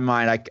 in my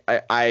mind,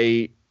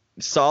 I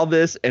saw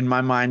this and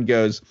my mind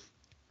goes,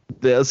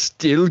 they're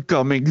still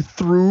coming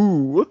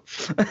through.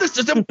 This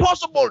is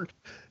impossible.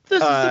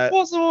 This is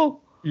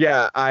impossible.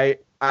 Yeah, I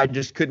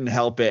just couldn't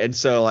help it. And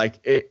so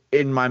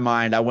in my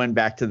mind, I went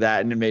back to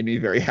that and it made me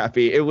very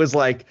happy. It was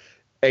like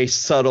a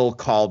subtle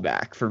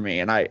callback for me.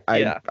 And I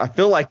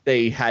feel like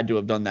they had to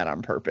have done that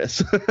on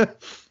purpose.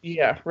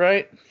 Yeah,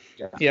 right.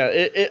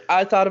 Yeah,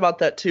 I thought about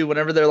that too.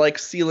 Whenever they're like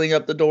sealing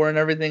up the door and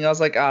everything, I was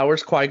like,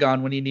 where's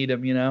Qui-Gon when you need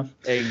him, you know?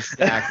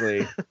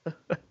 Exactly.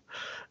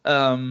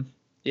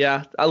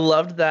 Yeah, I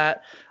loved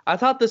that. I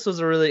thought this was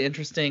a really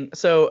interesting.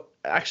 So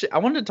actually, I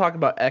wanted to talk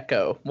about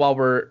Echo while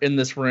we're in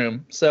this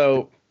room.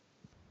 So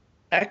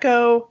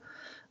Echo,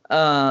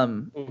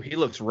 he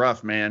looks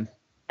rough, man.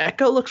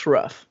 Echo looks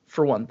rough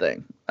for one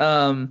thing.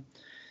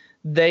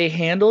 They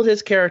handled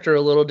his character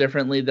a little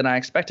differently than I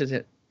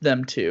expected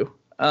them to.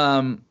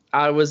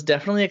 I was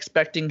definitely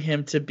expecting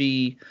him to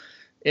be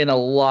in a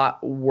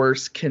lot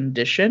worse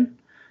condition.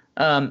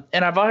 And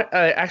I've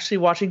actually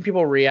watching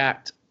people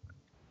react.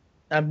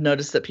 I've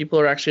noticed that people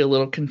are actually a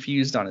little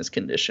confused on his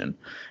condition.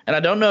 And I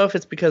don't know if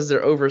it's because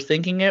they're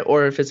overthinking it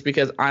or if it's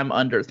because I'm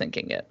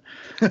underthinking it.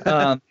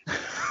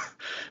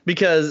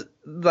 Because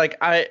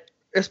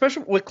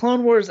especially with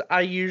Clone Wars,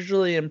 I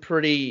usually am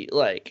pretty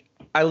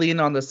I lean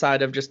on the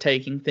side of just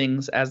taking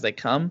things as they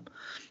come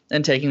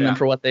and taking them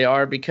for what they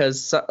are,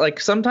 because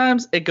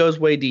sometimes it goes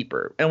way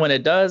deeper, and when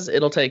it does,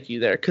 it'll take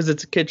you there because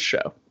it's a kids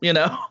show, you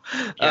know.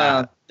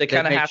 They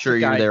kind of have sure to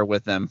you're there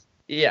with them.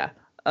 Yeah.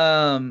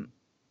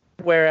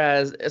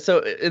 Whereas,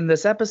 so in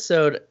this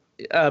episode,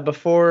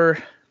 before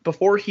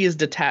he is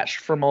detached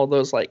from all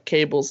those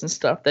cables and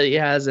stuff that he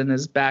has in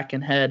his back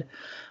and head,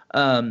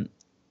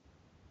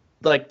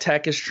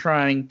 Tech is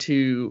trying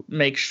to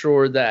make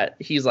sure that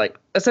he's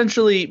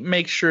essentially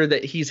make sure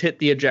that he's hit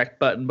the eject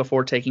button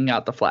before taking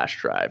out the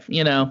flash drive,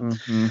 you know?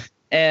 Mm-hmm.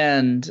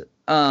 And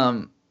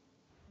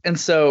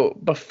so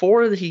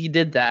before he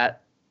did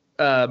that,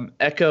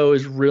 Echo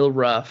is real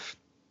rough,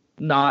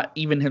 not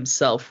even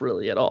himself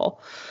really at all.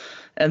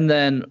 And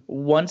then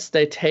once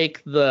they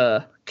take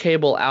the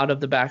cable out of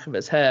the back of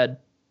his head,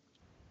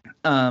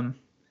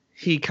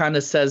 he kind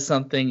of says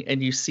something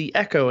and you see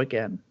Echo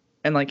again.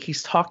 And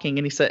he's talking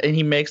and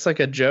he makes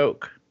a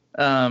joke.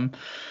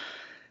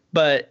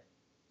 But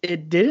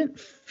it didn't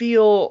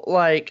feel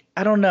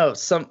I don't know,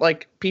 some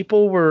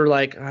people were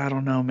I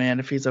don't know, man,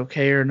 if he's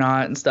okay or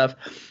not and stuff.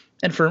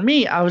 And for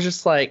me, I was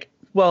just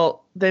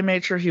well, they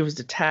made sure he was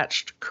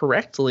detached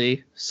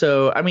correctly.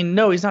 So, I mean,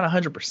 no, he's not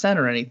 100%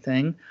 or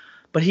anything,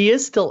 but he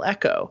is still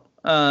Echo.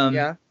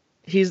 Yeah.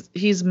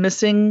 He's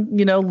missing,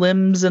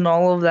 limbs and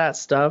all of that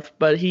stuff,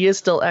 but he is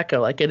still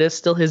Echo. It is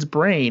still his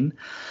brain.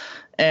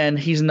 And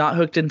he's not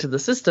hooked into the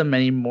system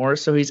anymore,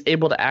 so he's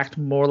able to act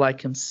more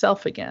like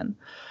himself again.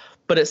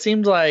 But it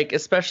seems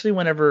especially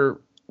whenever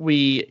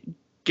we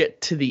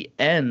get to the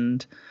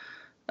end,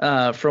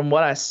 from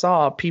what I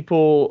saw,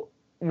 people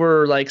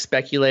were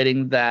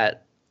speculating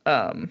that,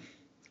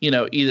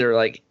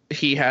 either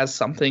he has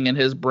something in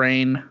his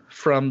brain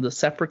from the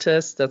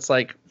Separatists that's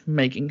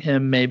making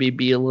him maybe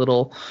be a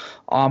little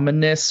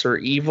ominous or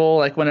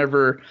evil.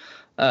 Whenever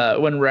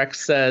when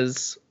Rex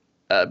says,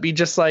 be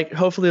just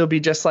hopefully it'll be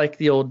just like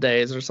the old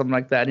days or something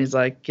like that. And he's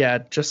yeah,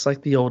 just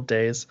like the old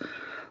days.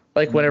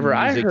 Whenever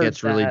I heard music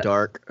gets really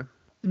dark.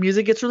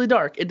 Music gets really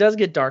dark. It does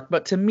get dark,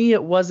 but to me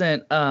it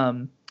wasn't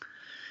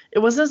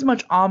as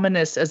much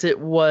ominous as it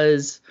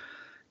was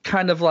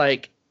kind of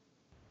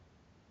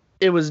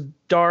it was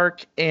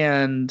dark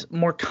and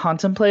more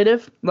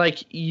contemplative.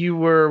 You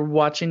were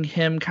watching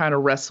him kind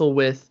of wrestle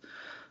with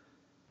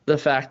the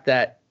fact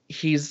that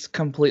he's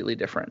completely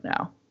different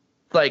now.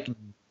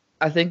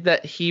 I think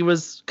that he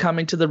was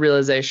coming to the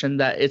realization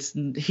that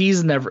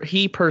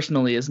he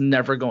personally is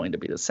never going to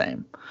be the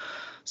same.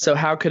 So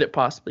how could it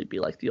possibly be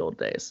like the old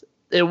days?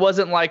 It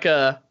wasn't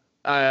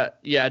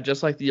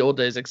just like the old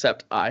days,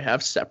 except I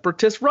have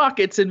Separatist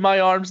rockets in my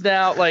arms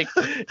now.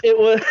 It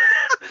was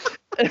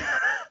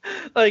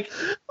I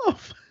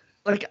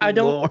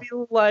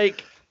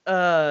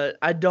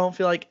don't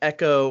feel like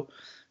Echo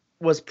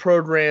was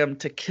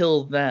programmed to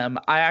kill them.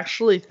 I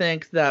actually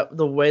think that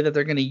the way that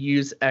they're going to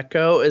use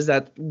Echo is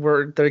that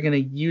they're going to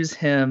use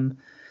him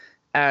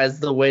as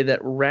the way that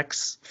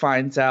Rex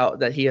finds out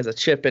that he has a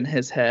chip in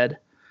his head,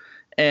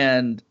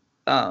 and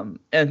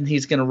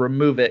he's going to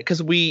remove it.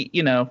 Because we,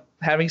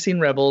 having seen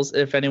Rebels,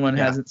 if anyone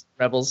hasn't seen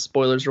Rebels,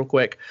 spoilers real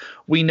quick,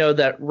 we know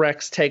that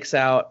Rex takes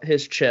out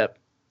his chip,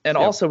 and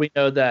also we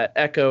know that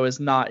Echo is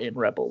not in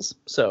Rebels,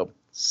 so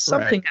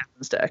something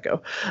happens to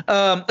Echo.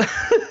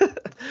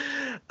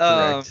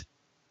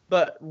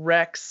 But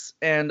Rex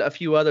and a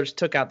few others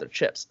took out their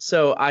chips.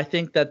 So I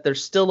think that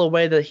there's still a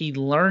way that he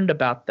learned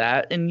about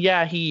that. And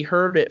yeah, he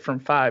heard it from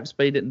Fives,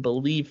 but he didn't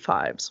believe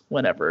Fives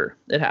whenever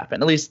it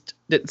happened. At least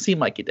didn't seem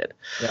like he did.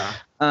 Yeah.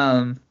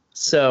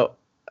 So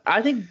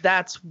I think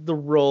that's the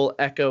role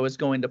Echo is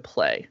going to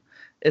play,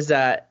 is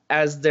that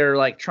as they're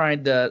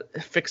trying to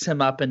fix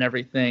him up and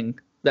everything,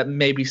 that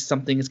maybe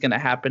something is going to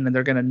happen and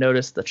they're going to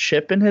notice the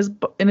chip in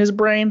his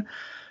brain.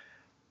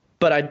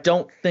 But I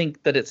don't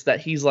think that it's that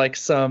he's like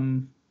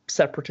some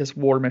separatist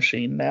war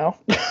machine now.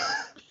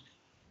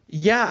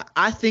 Yeah,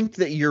 I think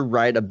that you're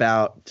right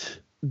about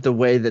the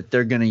way that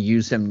they're going to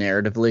use him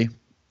narratively.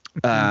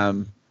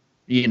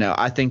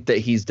 I think that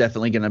he's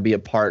definitely going to be a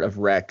part of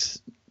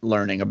Rex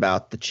learning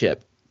about the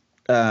chip.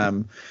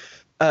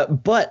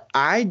 But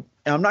I'm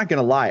not going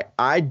to lie.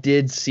 I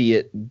did see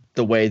it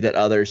the way that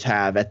others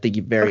have at the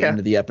very end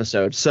of the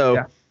episode.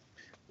 So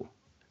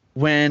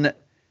when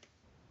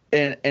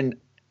and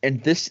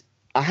this,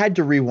 I had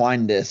to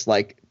rewind this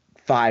like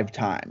 5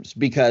 times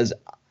because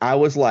I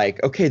was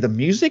like, okay, the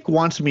music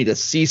wants me to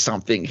see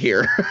something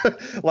here.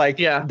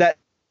 That, at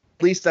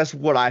least that's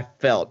what I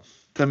felt.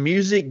 The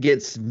music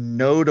gets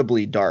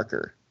notably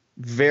darker,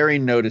 very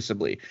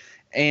noticeably.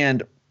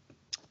 And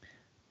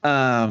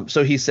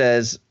so he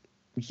says,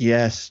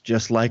 yes,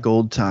 just like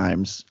old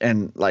times.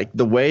 And like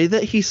the way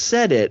that he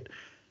said it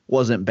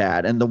wasn't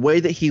bad. And the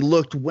way that he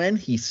looked when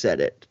he said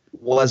it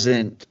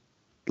wasn't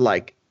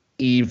like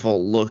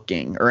evil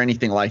looking or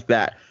anything like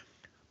that.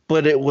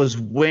 But it was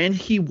when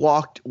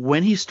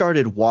he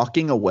started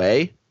walking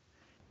away,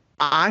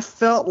 I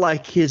felt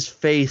like his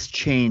face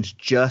changed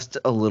just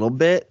a little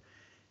bit,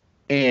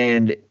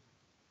 and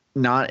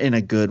not in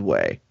a good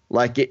way.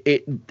 Like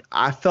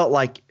I felt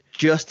like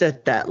just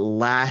at that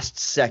last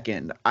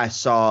second, I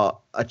saw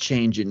a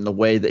change in the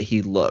way that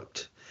he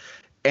looked.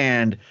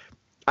 And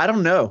I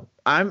don't know.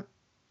 I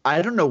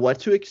don't know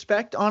what to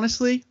expect,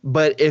 honestly.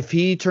 But if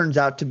he turns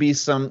out to be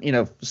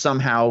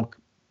somehow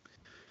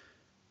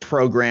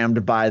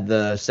programmed by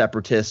the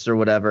separatists or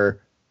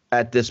whatever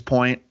at this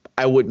point,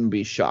 I wouldn't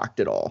be shocked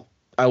at all.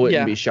 I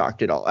wouldn't be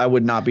shocked at all. I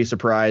would not be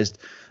surprised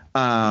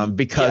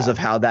because of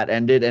how that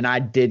ended. And I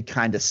did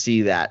kind of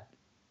see that.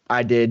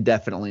 I did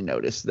definitely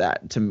notice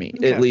that to me.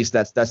 Okay. At least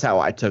that's how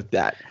I took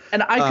that.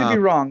 And I could be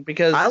wrong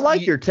because I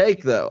like your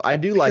take, though. I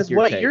do like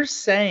your take. What you're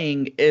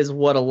saying is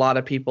what a lot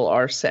of people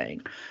are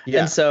saying.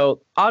 Yeah. And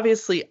so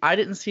obviously I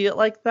didn't see it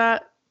like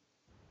that,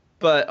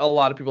 but a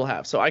lot of people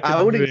have. So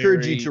I would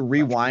encourage you to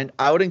rewind.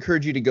 I would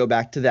encourage you to go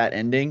back to that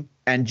ending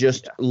and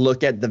just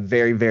look at the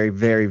very, very,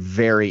 very,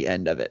 very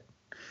end of it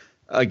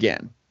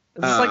again.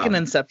 It's like an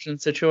Inception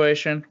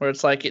situation where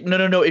it's like,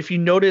 no. If you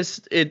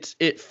notice,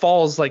 it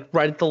falls like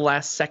right at the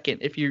last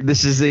second.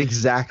 This is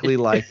exactly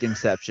like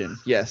Inception.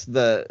 Yes,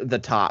 the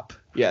top.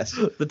 Yes,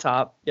 the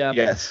top. Yeah.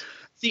 Yes.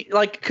 See,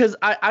 like, because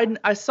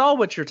I saw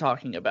what you're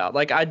talking about.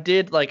 Like, I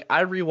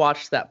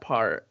rewatched that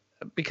part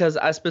because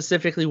I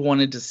specifically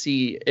wanted to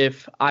see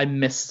if I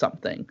missed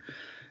something.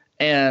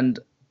 And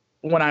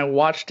when I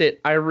watched it,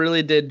 I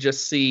really did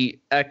just see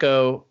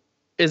Echo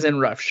is in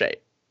rough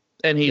shape,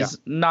 and he's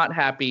not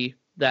happy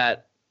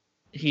that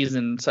he's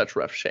in such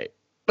rough shape.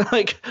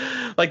 like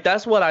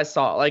that's what I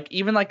saw. Like,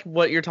 even like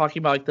what you're talking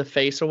about, like the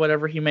face or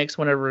whatever he makes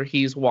whenever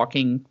he's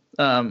walking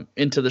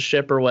into the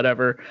ship or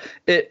whatever,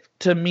 it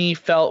to me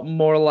felt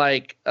more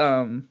like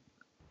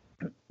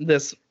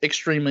this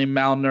extremely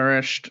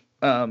malnourished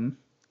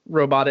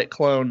robotic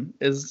clone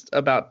is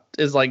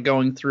like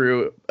going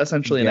through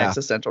essentially an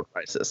existential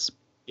crisis.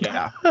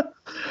 Yeah.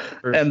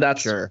 And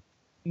that's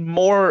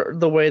more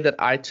the way that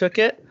I took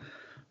it,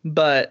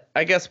 but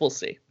I guess we'll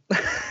see.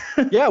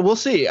 Yeah, we'll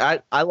see.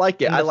 I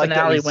like it. I like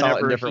that we saw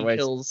it in different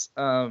ways.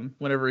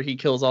 Whenever he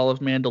kills all of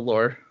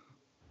Mandalore.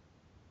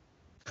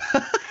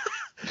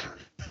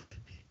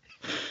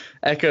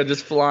 Echo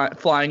just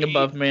flying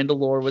above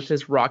Mandalore with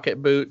his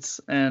rocket boots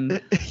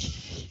and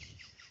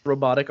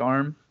robotic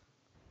arm.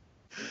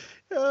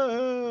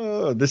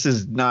 Oh, this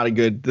is not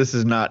good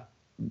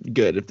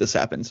if this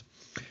happens.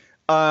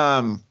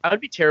 I would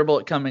be terrible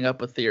at coming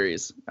up with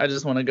theories. I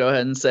just want to go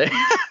ahead and say.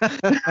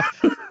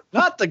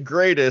 Not the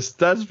greatest,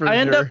 that's for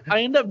sure.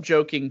 I end up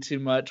joking too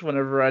much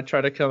whenever I try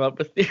to come up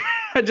with theories.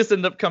 I just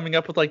end up coming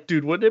up with like,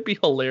 dude, wouldn't it be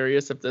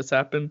hilarious if this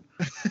happened?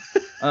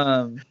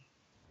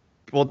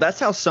 Well, that's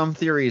how some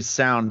theories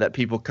sound that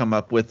people come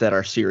up with that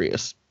are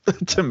serious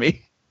to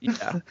me.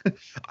 Yeah.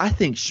 I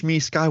think Shmi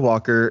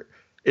Skywalker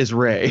is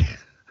Rey.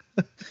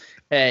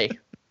 Hey,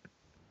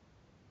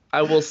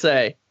 I will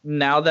say,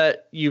 now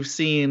that you've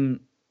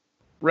seen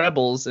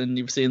Rebels and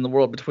you've seen The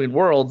World Between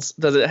Worlds,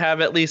 does it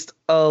have at least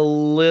a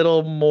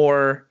little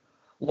more,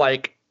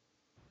 like,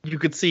 you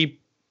could see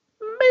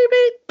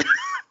maybe?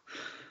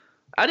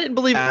 I didn't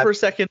believe it for a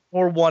second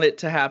or want it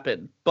to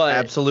happen, but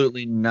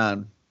absolutely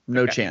none.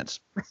 No chance.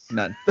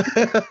 None.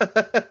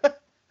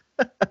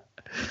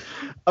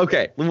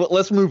 Okay,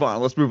 let's move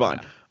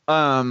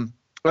on.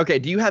 Okay,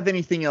 do you have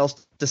anything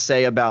else to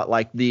say about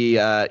like the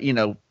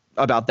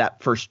about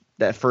that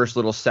first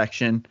little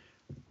section?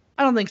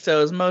 I don't think so.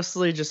 It was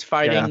mostly just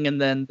fighting,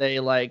 and then they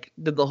like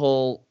did the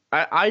whole.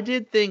 I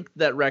did think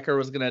that Wrecker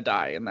was gonna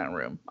die in that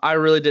room. I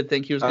really did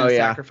think he was gonna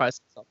sacrifice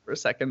himself for a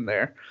second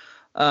there.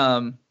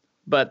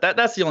 But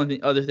that's the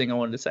only other thing I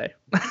wanted to say.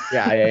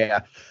 Yeah.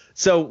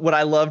 So what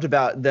I loved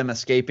about them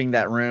escaping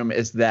that room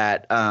is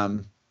that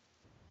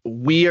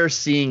we are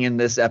seeing in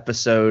this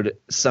episode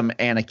some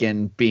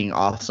Anakin being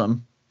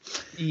awesome.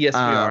 Yes, we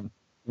are.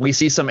 we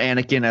see some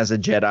Anakin as a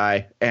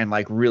Jedi and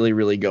like really,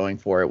 really going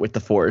for it with the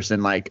Force.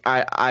 And like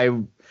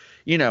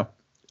you know,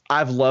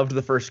 I've loved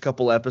the first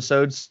couple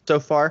episodes so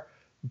far,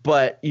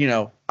 but you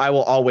know, I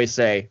will always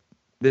say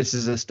this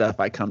is the stuff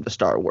I come to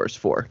Star Wars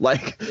for.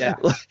 Like, Yeah.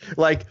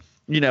 like,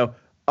 you know,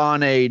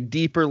 on a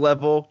deeper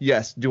level,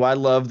 yes. Do I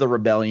love the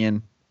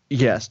rebellion?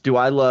 Yes. Do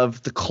I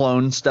love the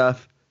clone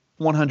stuff?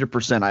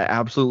 100%. I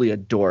absolutely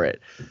adore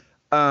it.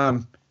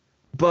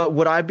 But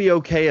would I be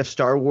okay if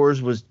Star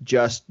Wars was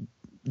just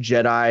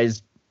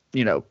Jedis,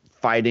 you know,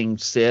 fighting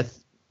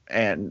Sith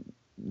and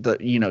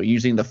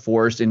using the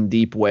Force in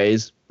deep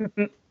ways?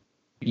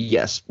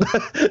 Yes.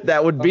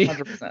 That would be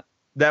 100%.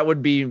 That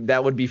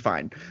would be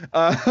fine.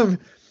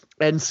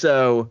 And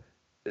so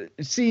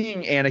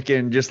seeing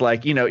Anakin just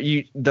like, you know,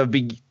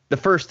 the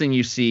first thing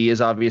you see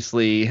is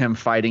obviously him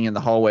fighting in the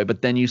hallway,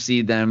 but then you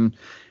see them,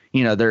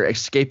 you know, they're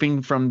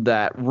escaping from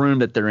that room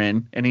that they're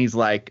in, and he's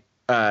like,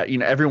 you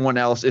know, everyone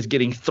else is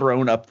getting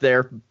thrown up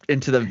there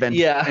into the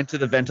into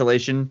the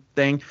ventilation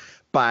thing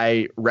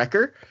by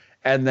Wrecker,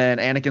 and then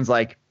Anakin's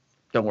like,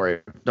 don't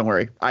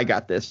worry, I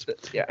got this.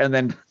 Yeah. And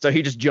then so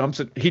he just jumps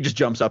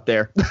up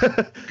there,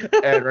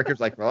 and Wrecker's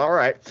like, well, all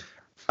right,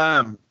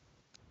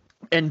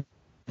 and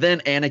then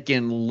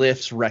Anakin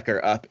lifts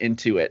Wrecker up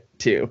into it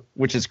too,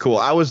 which is cool.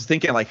 I was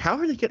thinking like,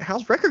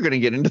 how's Wrecker gonna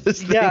get into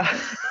this thing? Yeah.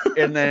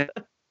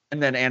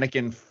 And then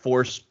Anakin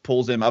force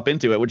pulls him up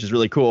into it, which is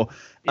really cool.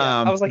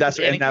 Yeah, I was like, that's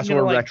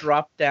where like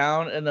drop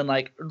down and then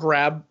like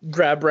grab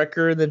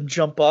Wrecker and then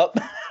jump up.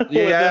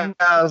 Yeah,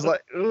 I was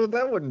like, ooh,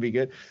 that wouldn't be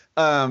good.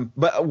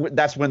 But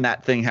that's when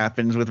that thing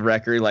happens with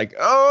Wrecker. Like,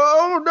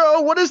 oh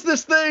no, what is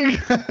this thing?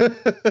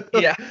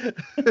 Yeah.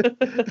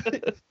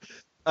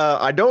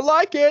 I don't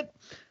like it.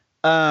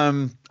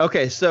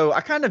 Okay, so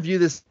I kind of view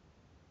this.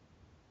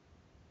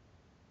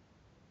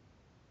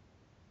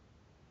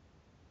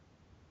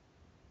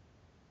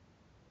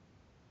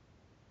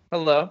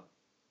 Hello,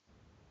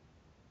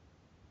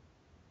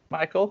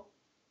 Michael.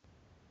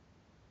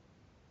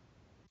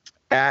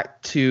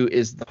 Act 2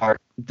 is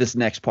this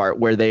next part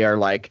where they are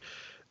like,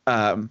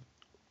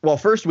 well,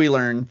 first we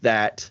learn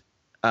that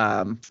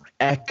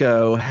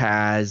Echo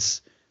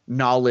has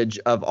knowledge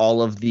of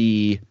all of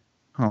the.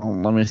 Oh,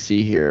 let me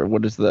see here.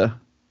 What is the?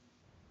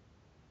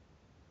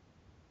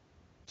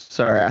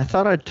 Sorry, I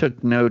thought I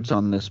took notes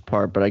on this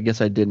part, but I guess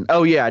I didn't.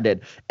 Oh, yeah, I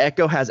did.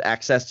 Echo has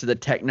access to the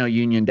Techno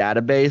Union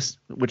database,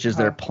 which is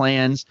their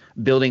plans,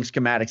 building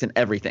schematics, and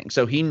everything.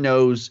 So he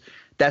knows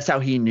 – that's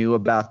how he knew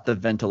about the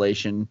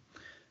ventilation,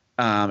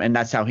 and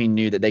that's how he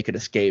knew that they could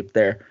escape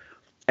there.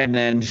 And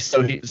then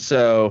so he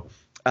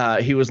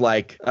was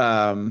like,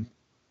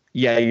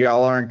 yeah,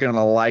 y'all aren't going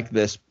to like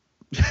this.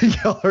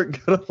 Y'all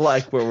aren't going to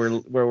like where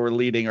we're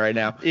leading right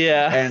now.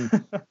 Yeah.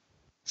 And –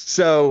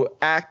 so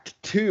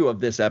Act 2 of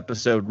this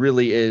episode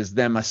really is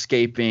them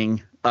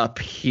escaping up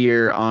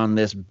here on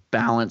this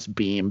balance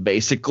beam,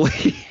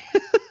 basically,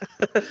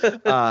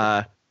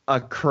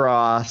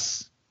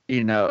 across,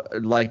 you know,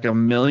 like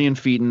 1,000,000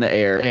 feet in the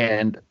air.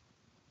 And,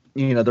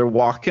 you know, they're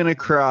walking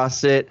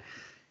across it.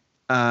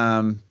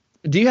 Do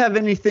you have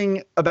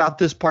anything about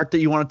this part that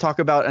you want to talk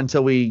about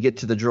until we get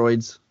to the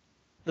droids?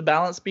 The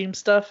balance beam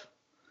stuff?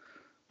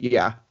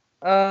 Yeah.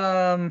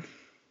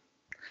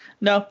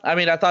 No, I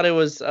mean, I thought it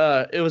was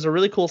a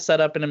really cool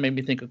setup, and it made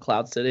me think of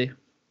Cloud City.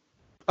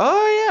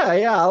 Oh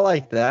yeah, I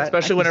like that.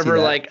 Especially whenever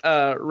like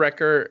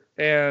Wrecker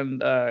and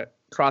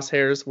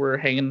Crosshairs were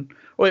hanging.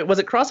 Wait, was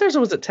it Crosshairs or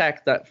was it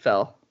Tech that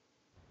fell?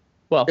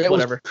 Well, it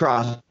whatever.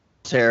 Was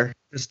Crosshair.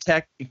 Because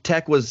Tech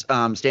was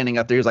standing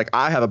up there. He was like,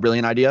 "I have a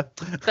brilliant idea."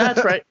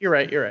 That's right. You're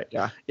right.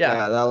 Yeah,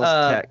 that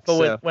was Tech.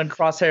 But when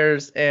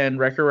Crosshairs and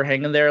Wrecker were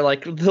hanging there,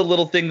 like the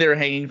little thing they were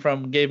hanging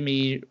from gave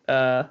me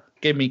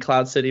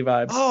Cloud City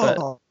vibes.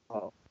 Oh.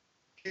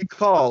 Good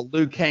call.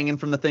 Luke hanging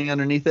from the thing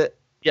underneath it.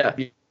 Yeah.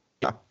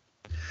 I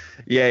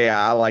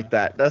like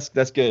that.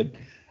 That's good.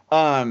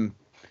 So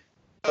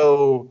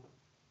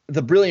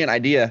the brilliant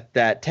idea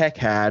that Tech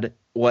had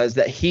was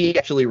that he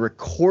actually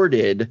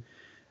recorded.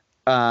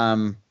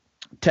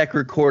 Tech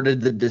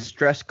recorded the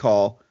distress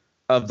call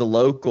of the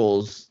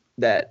locals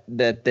that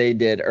they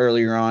did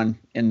earlier on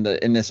in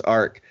this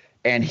arc,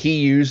 and he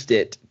used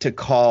it to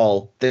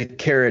call the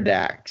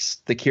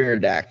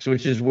Keeradaks,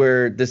 which is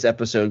where this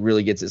episode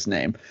really gets its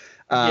name.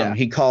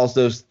 He calls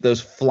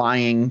those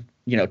flying,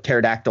 you know,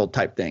 pterodactyl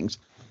type things.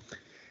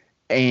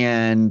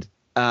 And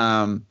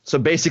so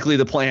basically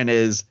the plan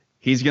is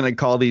he's going to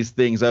call these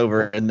things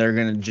over and they're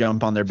going to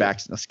jump on their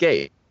backs and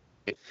escape.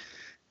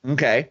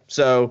 Okay,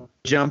 so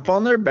jump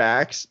on their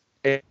backs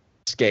and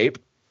escape.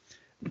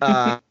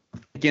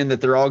 Thinking that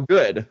they're all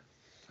good.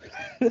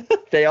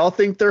 They all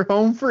think they're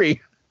home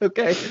free.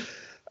 Okay.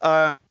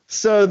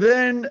 So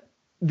then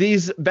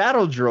these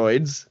battle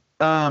droids,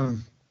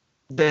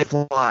 they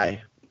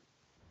fly.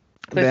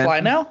 They fly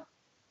now?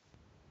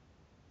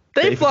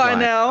 They fly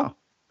now.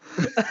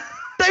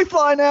 They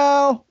fly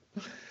now.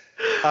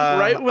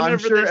 Right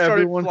whenever they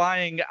started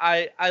flying,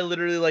 I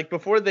literally, like,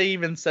 before they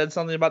even said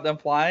something about them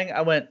flying,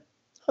 I went,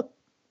 oh,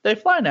 they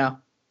fly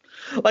now.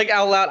 Like,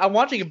 out loud. I'm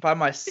watching it by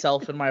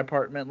myself in my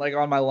apartment, like,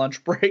 on my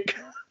lunch break.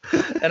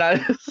 And I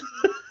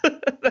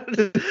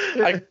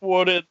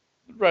quoted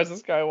Rise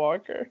of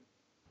Skywalker.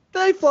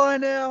 They fly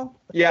now.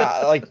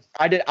 Yeah, like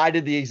I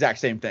did the exact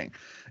same thing.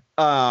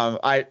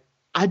 I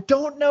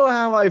don't know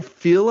how I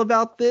feel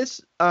about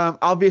this.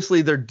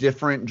 Obviously they're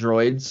different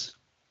droids.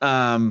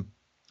 I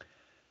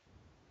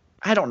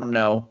don't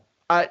know.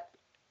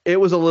 It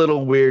was a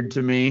little weird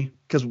to me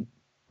because,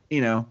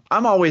 you know,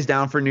 I'm always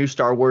down for new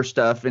Star Wars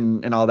stuff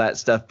and all that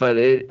stuff, but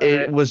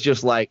it was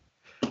just like,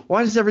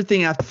 why does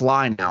everything have to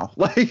fly now?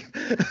 Like,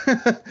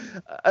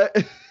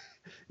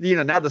 you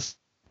know, now the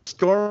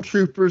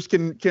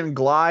stormtroopers can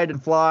glide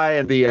and fly,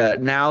 and the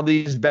now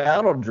these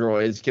battle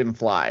droids can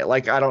fly.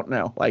 Like, I don't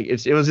know. Like,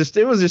 it was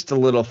just a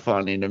little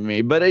funny to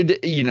me, but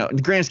it, you know, in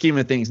the grand scheme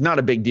of things, not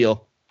a big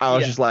deal. I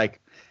was just like,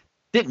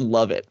 didn't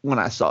love it when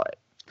I saw it.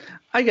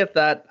 I get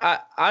that.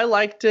 I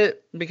liked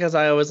it because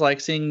I always like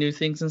seeing new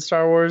things in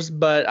Star Wars,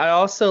 but I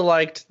also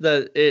liked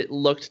that it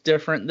looked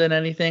different than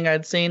anything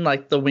I'd seen.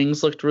 Like the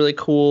wings looked really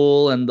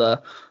cool, and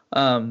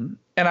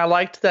and I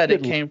liked that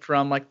it came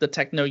from like the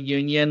Techno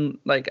Union.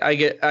 Like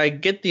I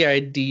get the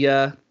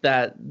idea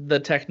that the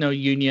Techno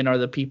Union are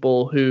the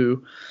people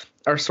who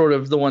are sort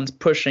of the ones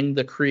pushing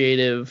the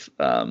creative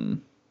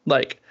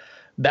like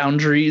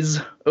boundaries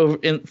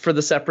for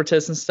the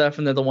Separatists and stuff,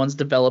 and they're the ones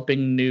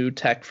developing new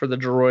tech for the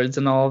droids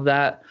and all of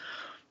that.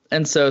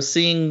 And so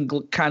seeing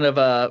kind of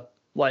a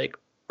like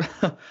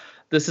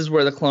this is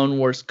where the Clone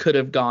Wars could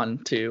have gone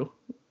to,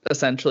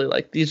 essentially.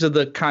 Like these are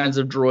the kinds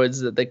of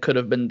droids that they could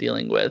have been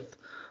dealing with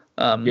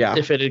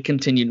if it had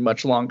continued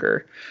much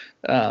longer.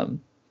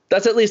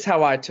 That's at least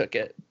how I took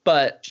it.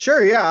 But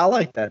sure, yeah, I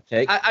like that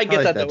take. I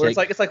get that though. Where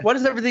it's like why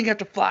does everything have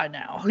to fly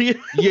now?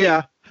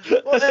 Yeah.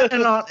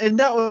 Well, and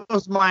that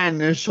was my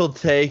initial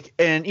take,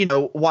 and you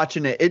know,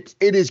 watching it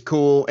is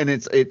cool, and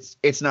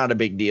it's not a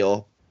big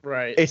deal.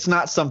 Right. It's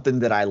not something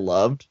that I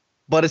loved,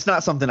 but it's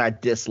not something I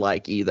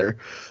dislike either.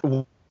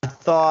 I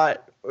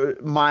thought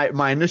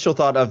my initial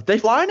thought of they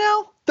fly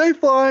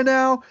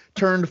now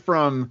turned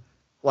from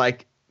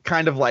like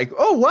kind of like,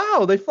 oh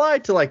wow, they fly,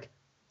 to like,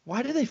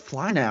 why do they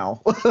fly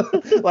now?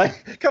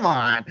 Like, come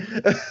on.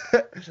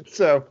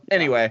 So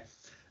anyway,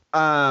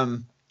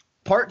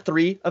 part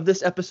 3 of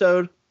this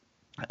episode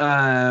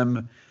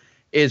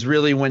is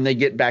really when they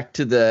get back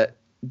to the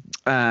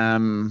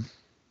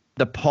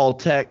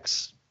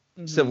Paltex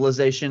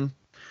civilization,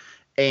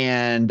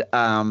 and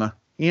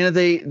you know,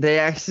 they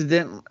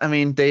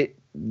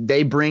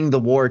bring the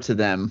war to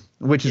them,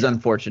 which is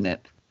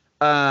unfortunate.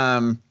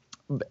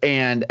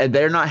 And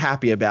they're not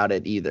happy about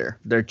it either.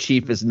 Their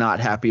chief is not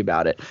happy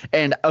about it.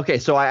 And okay,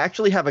 so I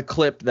actually have a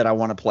clip that I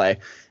want to play,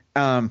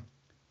 and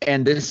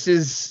this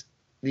is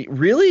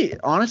really,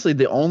 honestly,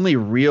 the only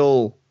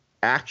real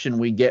action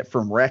we get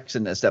from Rex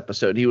in this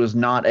episode. He was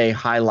not a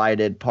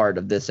highlighted part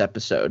of this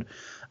episode.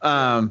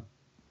 But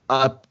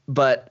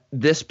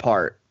this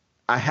part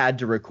I had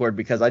to record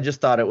because I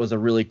just thought it was a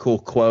really cool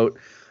quote.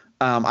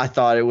 I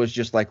thought it was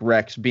just like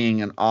Rex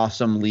being an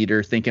awesome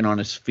leader, thinking on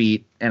his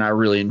feet, and I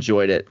really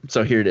enjoyed it.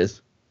 So here it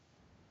is.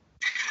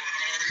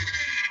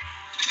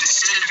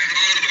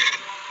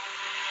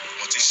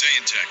 What's he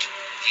saying, Tech?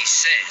 He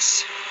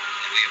says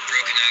that we have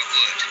broken our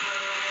word.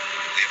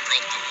 We have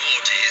brought the war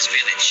to his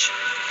village.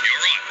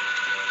 You're right.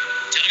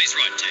 Tell him he's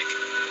right, Tech.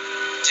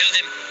 Tell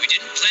him we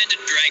didn't plan to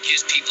drag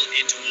his people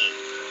into war.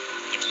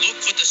 But look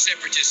what the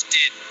Separatists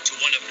did to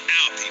one of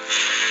our people.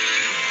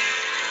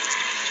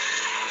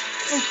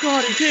 Oh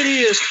God, he's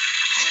hideous.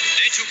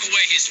 They took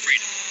away his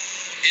freedom,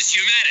 his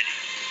humanity.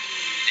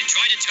 They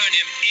tried to turn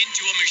him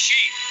into a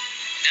machine.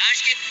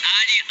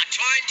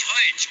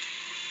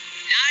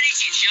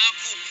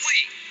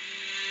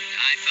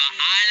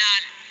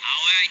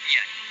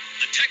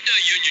 The Techno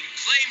Union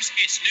claims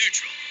it's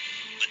neutral,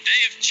 but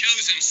they have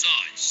chosen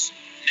sides.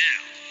 Now,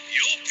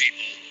 your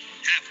people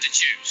have to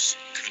choose.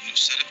 Couldn't have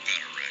said it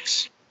better,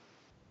 Rex.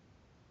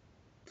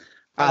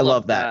 I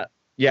love that.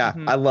 Yeah,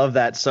 I love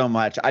that so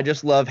much. I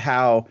just love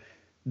how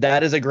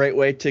that is a great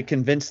way to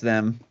convince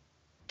them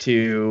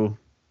to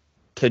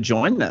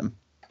join them.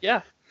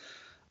 Yeah.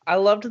 I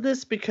loved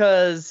this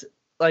because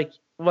like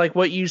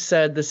what you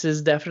said, this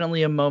is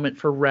definitely a moment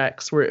for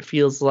Rex where it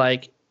feels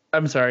like,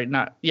 I'm sorry,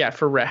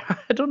 for Rex.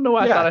 I don't know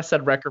why I thought I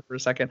said Wrecker for a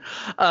second.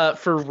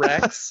 For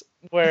Rex,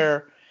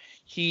 where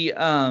he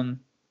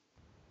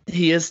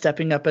is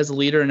stepping up as a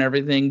leader and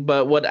everything.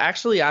 But what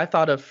actually I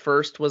thought of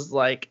first was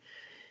like,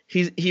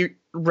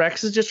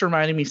 Rex is just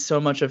reminding me so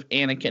much of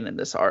Anakin in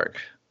this arc.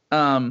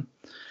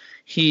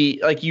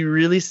 You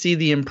really see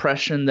the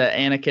impression that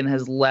Anakin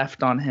has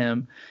left on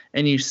him,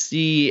 and you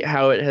see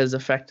how it has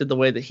affected the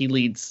way that he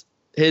leads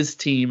his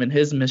team and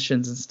his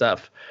missions and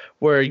stuff,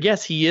 where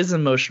yes, he is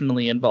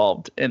emotionally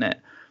involved in it,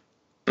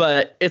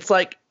 but it's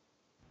like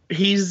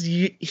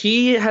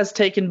he has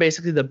taken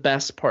basically the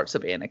best parts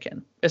of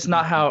Anakin. It's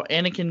not how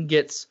Anakin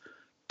gets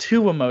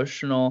too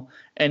emotional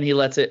and he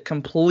lets it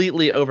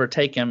completely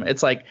overtake him.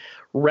 It's like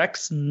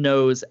Rex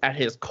knows at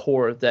his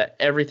core that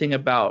everything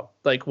about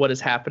like what is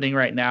happening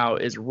right now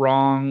is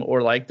wrong,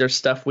 or like there's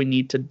stuff we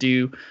need to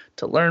do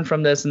to learn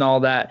from this and all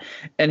that.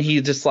 And he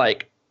just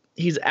like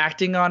he's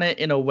acting on it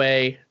in a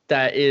way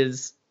that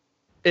is,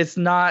 it's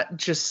not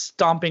just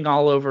stomping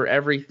all over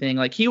everything.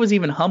 Like, he was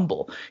even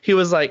humble. He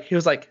was like,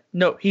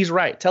 no, he's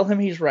right. Tell him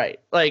he's right.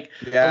 Like,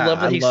 I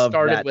love that he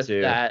started with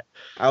that.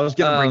 I was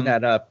going to bring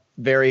that up.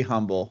 Very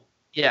humble.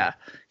 Yeah.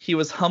 He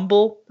was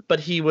humble, but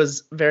he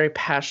was very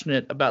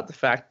passionate about the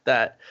fact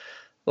that,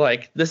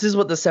 like, this is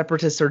what the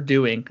Separatists are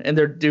doing, and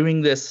they're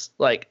doing this,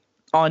 like,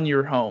 on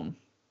your home.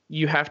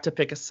 You have to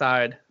pick a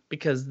side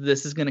because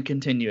this is going to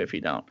continue if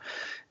you don't.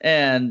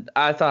 And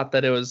I thought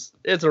that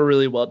it's a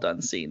really well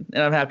done scene.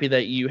 And I'm happy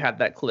that you had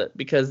that clip,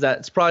 because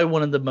that's probably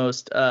one of the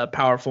most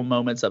powerful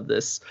moments of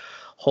this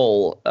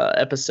whole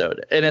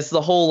episode. And it's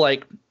the whole,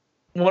 like,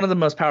 one of the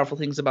most powerful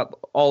things about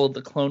all of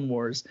the Clone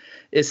Wars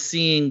is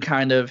seeing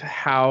kind of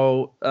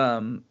how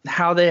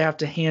they have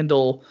to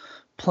handle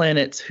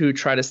planets who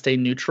try to stay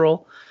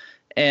neutral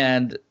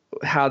and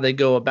how they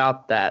go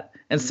about that.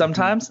 And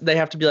sometimes they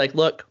have to be like,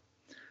 look,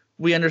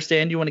 we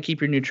understand you want to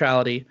keep your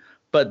neutrality,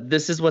 but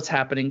this is what's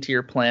happening to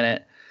your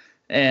planet.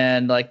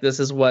 And, like, this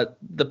is what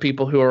the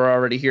people who are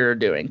already here are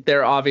doing.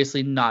 They're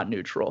obviously not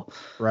neutral.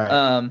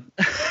 Right.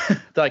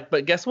 Like,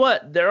 but guess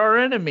what? They're our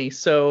enemy,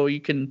 so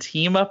you can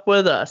team up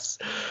with us.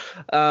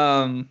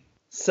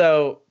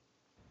 So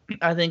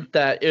I think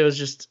that it was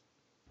just,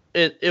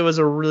 it was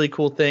a really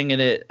cool thing,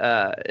 and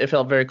it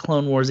felt very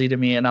Clone Wars-y to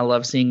me, and I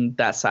love seeing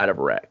that side of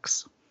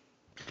Rex.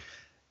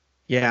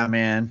 Yeah,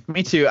 man.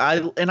 Me too. I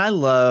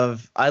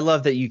love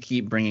that you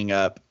keep bringing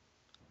up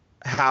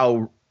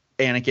how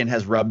Anakin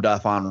has rubbed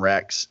off on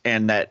Rex,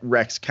 and that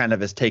Rex kind of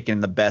has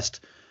taken the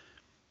best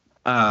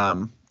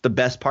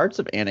parts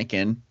of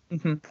Anakin.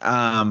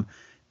 Mm-hmm.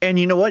 And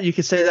you know what? You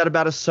could say that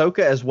about Ahsoka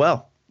as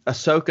well.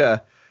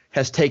 Ahsoka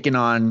has taken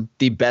on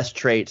the best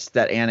traits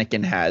that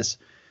Anakin has.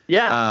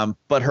 Yeah.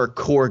 But her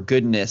core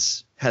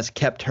goodness has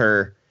kept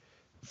her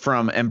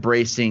from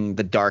embracing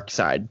the dark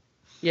side.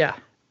 Yeah.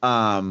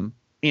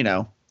 You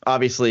know,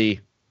 obviously,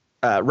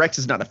 Rex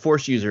is not a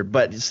Force user,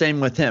 but same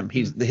with him.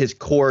 His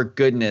core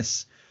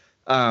goodness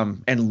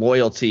and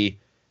loyalty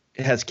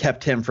has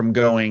kept him from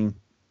going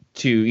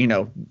to, you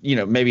know,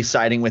 maybe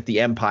siding with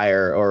the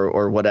Empire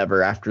or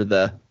whatever after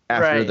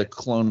the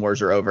Clone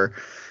Wars are over.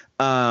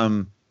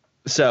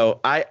 So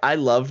I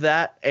love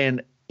that.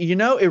 And, you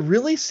know, it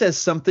really says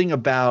something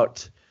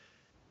about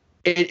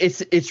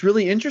it. It's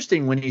really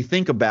interesting when you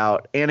think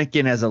about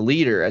Anakin as a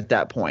leader at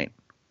that point.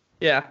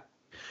 Yeah.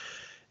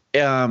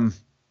 It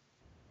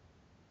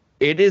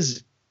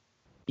is,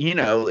 you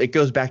know, it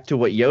goes back to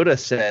what Yoda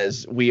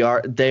says.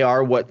 They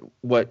are what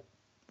we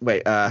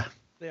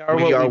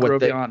grow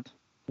beyond.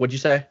 What'd you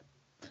say?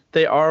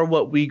 They are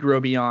what we grow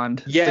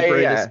beyond.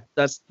 Yeah.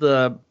 That's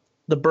the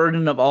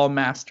burden of all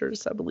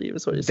masters, I believe,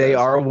 is what you said. They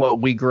are what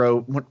we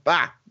grow.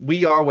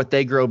 We are what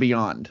they grow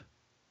beyond.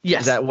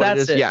 Yes, is that what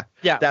that's it is? it.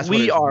 Yeah. That's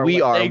we are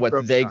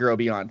what they grow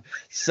beyond.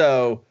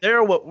 So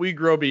they're what we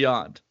grow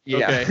beyond.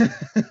 Yeah. Okay.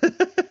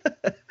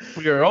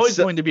 We are always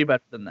going to be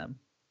better than them.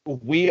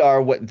 We are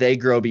what they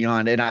grow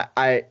beyond, and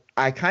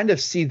I kind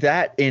of see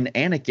that in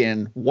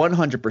Anakin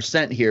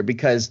 100% here,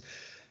 because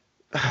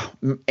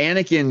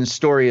Anakin's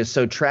story is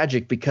so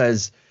tragic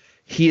because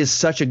he is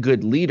such a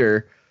good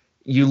leader.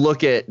 You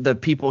look at the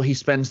people he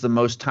spends the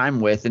most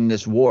time with in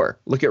this war.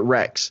 Look at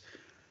Rex.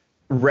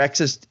 Rex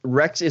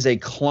is a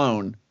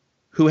clone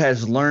who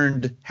has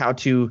learned how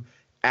to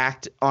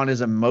act on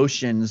his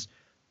emotions,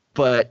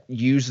 but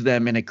use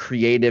them in a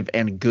creative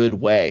and good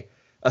way.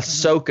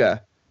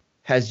 Ahsoka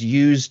has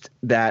used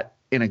that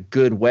in a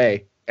good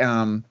way,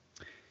 and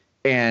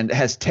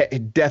has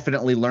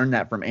definitely learned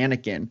that from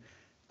Anakin.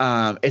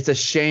 It's a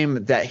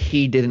shame that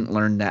he didn't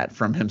learn that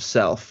from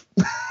himself.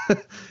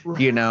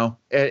 You know,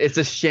 it's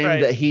a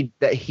shame that he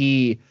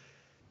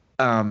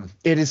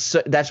it is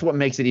that's what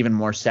makes it even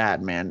more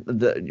sad, man.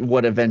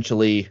 What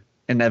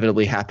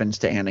inevitably happens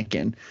to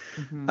Anakin.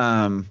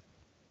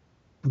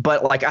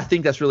 But, like, I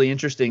think that's really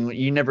interesting.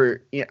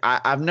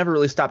 I've never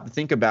really stopped to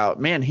think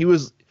about, man, he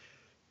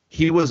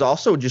was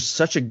also just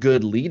such a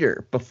good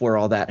leader before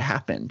all that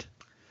happened.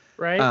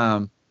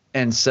 Right.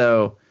 And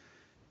so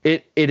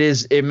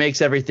it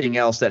makes everything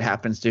else that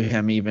happens to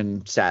him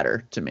even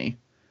sadder to me.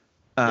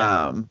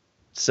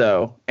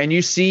 So, and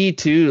you see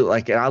too,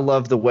 like, I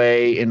love the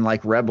way in,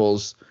 like,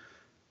 Rebels,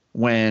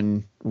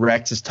 when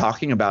Rex is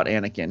talking about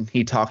Anakin,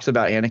 he talks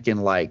about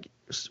Anakin like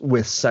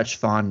with such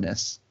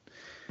fondness.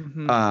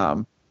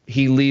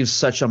 He leaves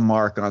such a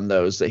mark on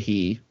those that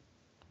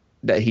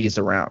he's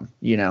around,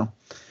 you know?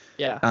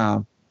 Yeah.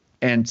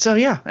 And so,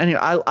 yeah, anyway,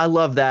 I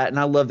love that. And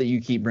I love that you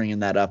keep bringing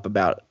that up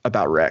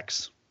about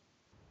Rex.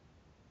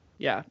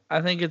 Yeah,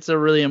 I think it's a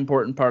really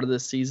important part of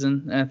this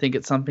season. And I think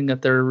it's something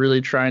that they're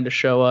really trying to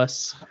show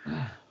us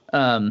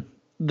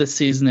this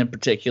season in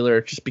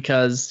particular, just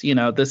because, you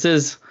know, this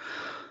is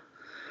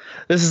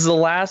the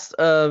last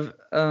of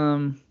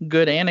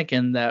good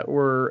Anakin that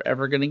we're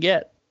ever going to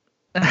get.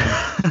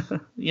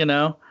 You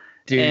know?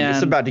 Dude,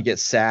 it's about to get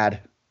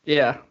sad.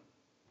 Yeah.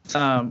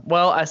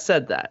 Well, I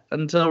said that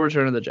until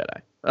Return of the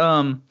Jedi.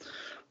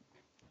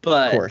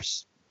 But of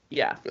course.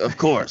 Yeah. Of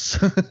course.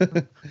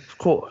 Of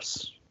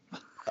course.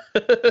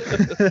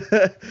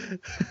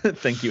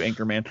 Thank you,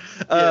 Anchorman.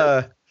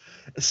 Yes.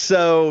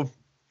 So,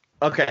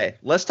 okay,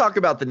 let's talk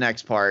about the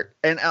next part.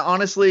 And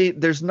honestly,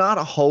 there's not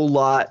a whole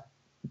lot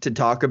to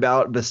talk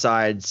about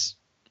besides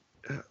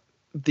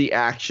the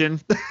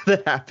action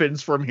that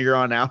happens from here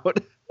on out.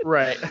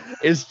 Right.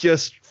 It's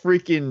just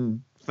freaking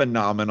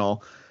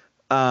phenomenal.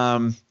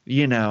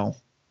 You know,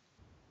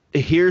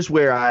 here's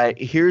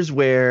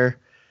where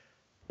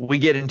we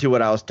get into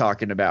what I was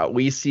talking about.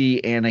 We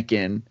see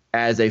Anakin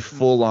as a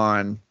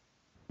full-on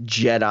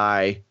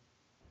Jedi,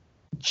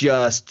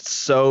 just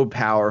so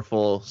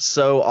powerful,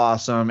 so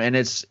awesome, and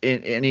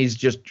he's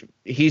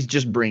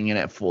just bringing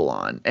it full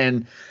on.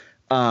 And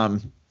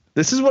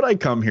this is what I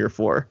come here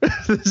for.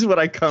 This is what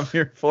I come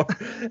here for.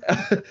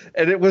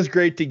 And it was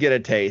great to get a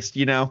taste,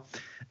 you know.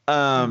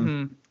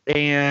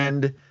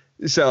 And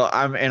so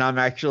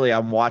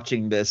I'm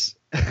watching this.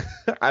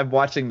 I'm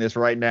watching this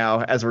right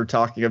now as we're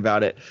talking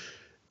about it.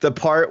 The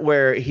part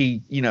where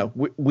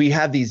we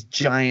have these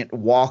giant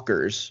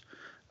walkers,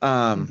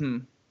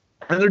 and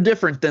they're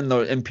different than the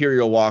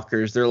Imperial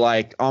walkers. They're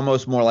like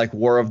almost more like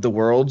War of the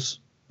Worlds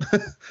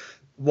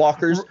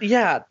walkers.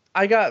 Yeah,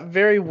 I got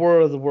very War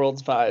of the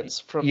Worlds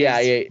vibes from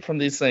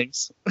these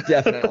things.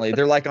 Definitely,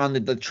 they're like on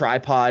the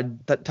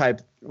tripod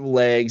type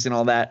legs and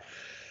all that.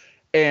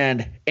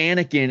 And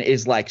Anakin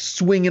is like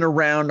swinging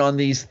around on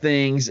these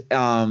things,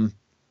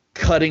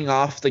 cutting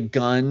off the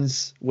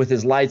guns with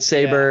his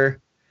lightsaber.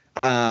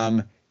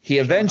 Yeah. He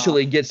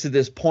eventually gets to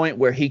this point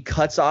where he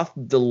cuts off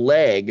the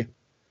leg,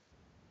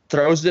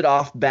 throws it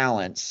off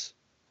balance,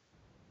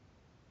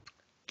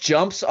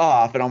 jumps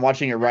off, and I'm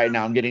watching it right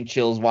now. I'm getting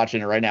chills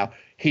watching it right now.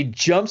 He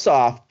jumps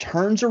off,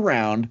 turns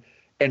around,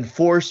 and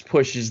force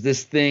pushes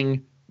this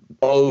thing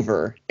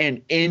over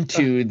and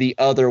into the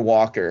other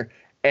walker.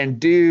 And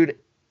dude,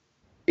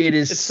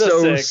 it's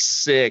so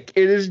sick.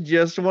 It is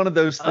just one of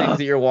those things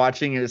that you're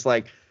watching and it's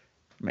like,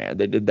 man,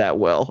 they did that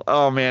well.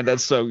 Oh man,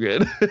 that's so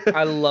good.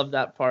 I love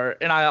that part.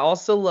 And I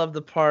also love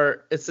the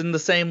part, it's in the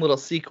same little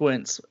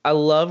sequence. I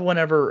love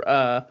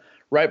whenever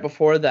right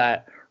before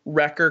that,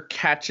 Wrecker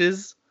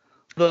catches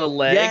the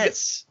leg.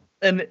 Yes.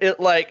 And it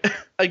like,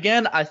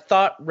 again, I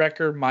thought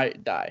Wrecker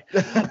might die.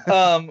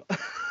 But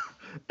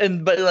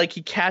like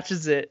he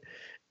catches it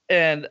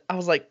and I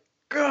was like,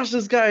 gosh,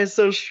 this guy is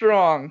so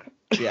strong.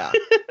 Yeah.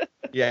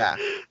 Yeah.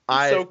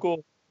 So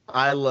cool.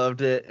 I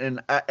loved it.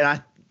 And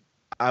I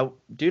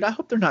dude, I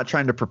hope they're not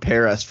trying to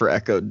prepare us for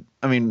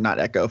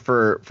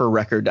for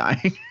Wrecker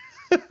dying.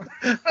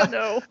 I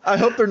know. I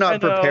hope they're not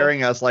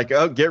preparing us like,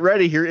 oh, get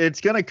ready here. It's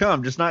going to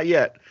come, just not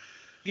yet.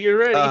 Get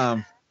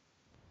ready.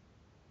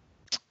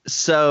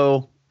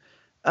 So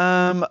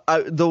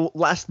the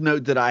last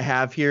note that I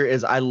have here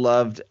is I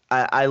love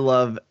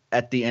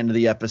at the end of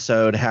the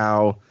episode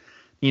how,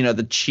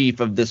 the chief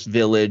of this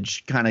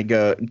village kind of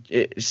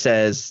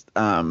says,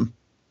 the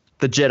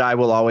Jedi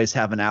will always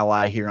have an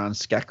ally here on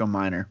Skeko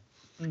Minor.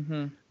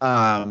 And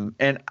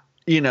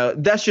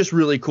that's just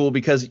really cool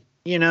because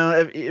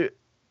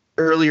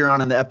earlier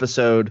on in the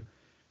episode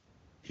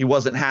he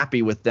wasn't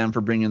happy with them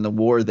for bringing the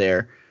war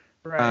there,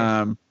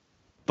 right?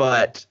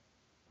 But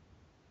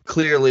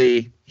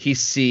clearly they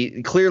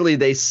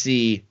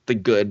see the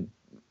good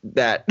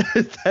that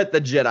that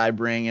the Jedi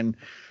bring, and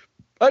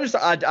I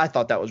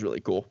thought that was really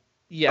cool.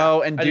 Yeah.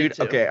 Oh, and dude,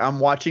 okay, I'm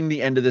watching the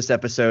end of this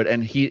episode,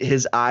 and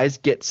his eyes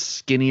get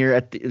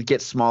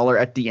smaller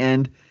at the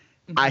end.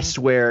 I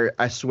swear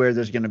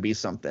there's gonna be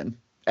something.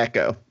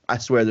 Echo. I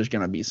swear there's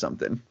gonna be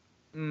something.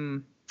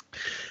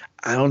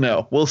 I don't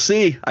know. We'll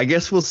see. I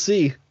guess we'll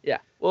see. Yeah,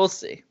 we'll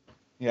see.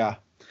 Yeah.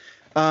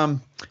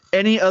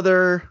 Any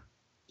other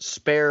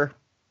spare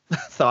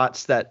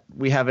thoughts that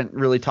we haven't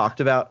really talked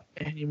about?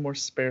 Any more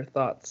spare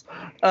thoughts?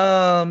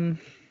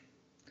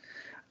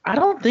 I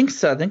don't think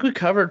so. I think we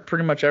covered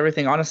pretty much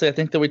everything. Honestly, I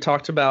think that we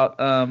talked about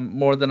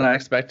more than I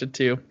expected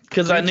to,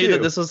 because I knew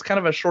that this was kind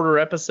of a shorter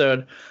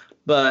episode,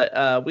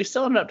 but we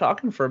still ended up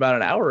talking for about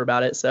an hour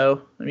about it.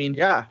 So, I mean,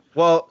 yeah.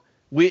 Well,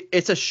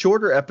 it's a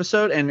shorter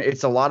episode and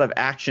it's a lot of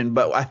action,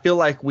 but I feel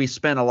like we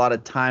spent a lot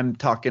of time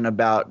talking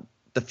about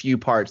the few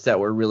parts that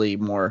were really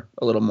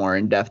a little more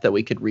in depth that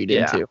we could read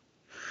into.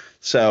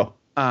 So,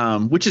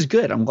 which is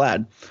good. I'm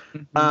glad.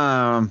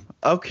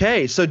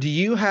 Okay. So do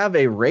you have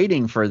a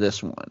rating for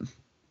this one?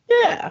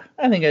 Yeah,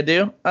 I think I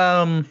do.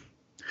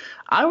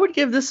 I would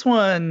give this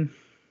one,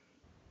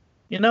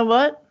 you know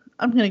what?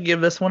 I'm going to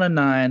give this one a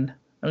 9.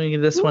 I'm going to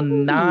give this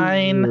one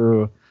 9.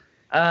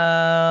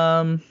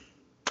 I'm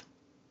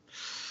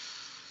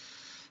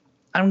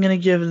going to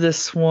give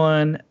this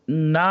one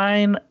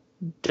 9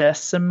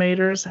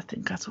 decimators. I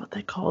think that's what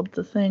they called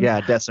the thing. Yeah,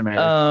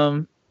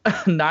 decimators.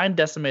 9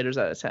 decimators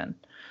out of 10.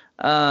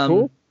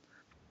 Cool.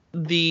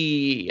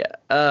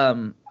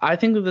 I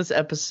think that this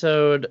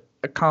episode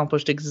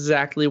accomplished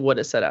exactly what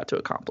it set out to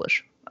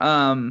accomplish.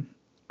 I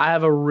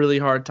have a really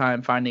hard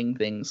time finding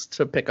things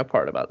to pick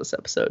apart about this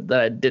episode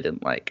that I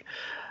didn't like.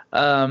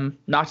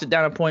 Knocked it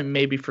down a point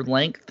maybe for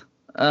length.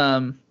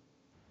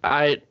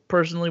 I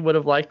personally would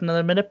have liked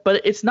another minute,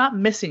 but it's not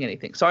missing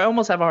anything. So I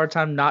almost have a hard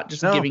time not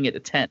just giving it a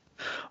 10.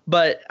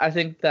 But I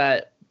think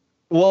that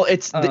Well,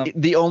 it's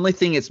the only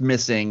thing it's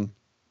missing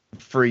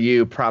for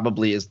you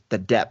probably is the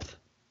depth.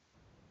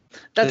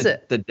 That's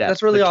it. The depth.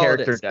 That's really the all it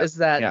character is. Depth. Is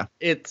that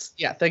it's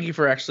thank you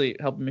for actually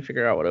helping me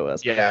figure out what it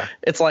was. Yeah.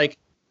 It's like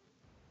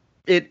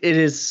it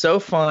is so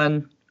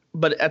fun,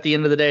 but at the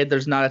end of the day,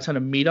 there's not a ton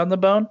of meat on the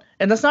bone,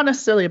 and that's not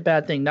necessarily a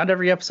bad thing. Not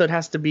every episode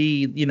has to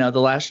be, The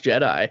Last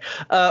Jedi.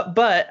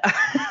 But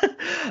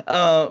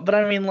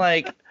I mean,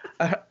 like,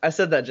 I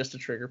said that just to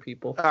trigger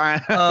people.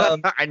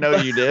 I know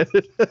you did.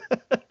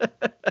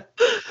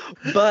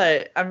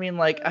 But I mean,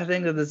 like, I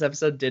think that this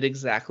episode did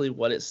exactly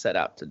what it set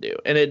out to do,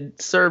 and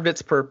it served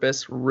its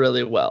purpose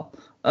really well.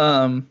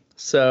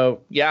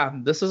 So yeah,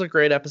 this was a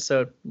great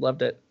episode.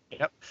 Loved it.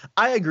 Yep,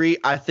 I agree.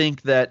 I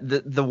think that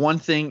the one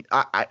thing,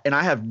 I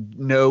have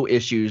no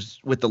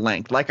issues with the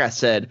length. Like I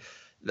said,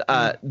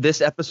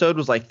 this episode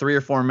was like 3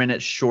 or 4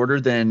 minutes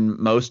shorter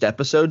than most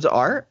episodes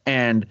are,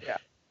 and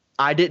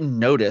I didn't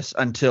notice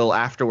until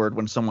afterward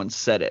when someone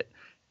said it.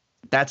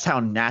 That's how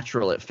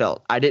natural it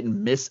felt. I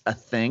didn't miss a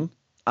thing.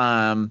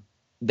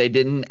 They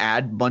didn't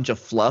add a bunch of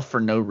fluff for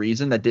no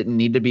reason that didn't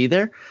need to be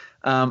there.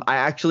 I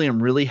actually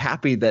am really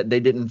happy that they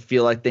didn't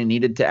feel like they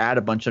needed to add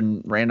a bunch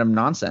of random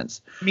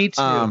nonsense. Me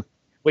too.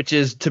 Which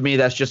is, to me,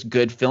 that's just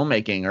good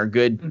filmmaking or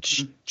good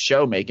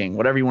show making,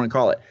 whatever you want to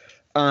call it.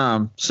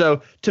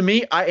 So to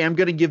me, I am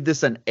going to give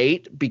this an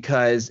 8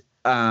 because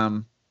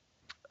I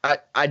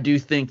do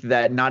think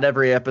that not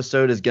every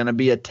episode is going to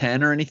be a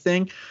 10 or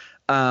anything.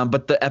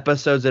 But the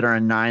episodes that are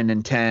a 9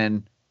 and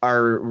 10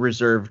 are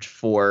reserved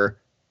for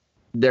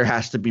there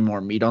has to be more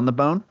meat on the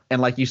bone.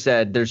 And like you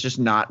said, there's just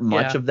not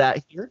much of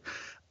that here.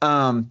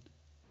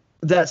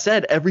 That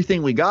said,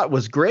 everything we got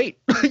was great.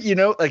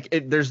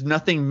 There's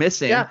nothing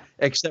missing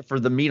except for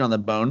the meat on the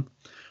bone.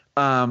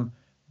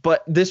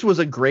 But this was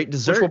a great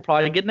dessert. Which we'll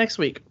probably get next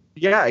week.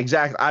 Yeah,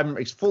 exactly.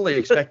 I'm fully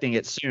expecting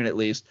it soon, at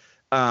least.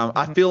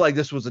 I feel like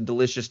this was a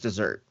delicious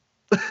dessert.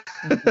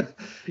 Or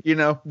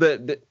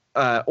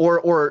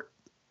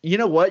you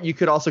know what? You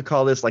could also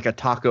call this like a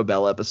Taco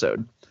Bell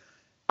episode.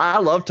 I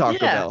love Taco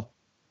Bell.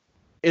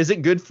 Is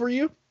it good for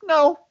you?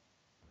 No.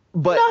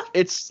 But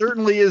it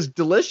certainly is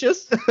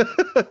delicious.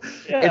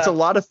 It's a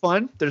lot of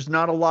fun. There's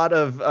not a lot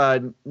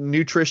of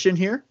nutrition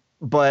here,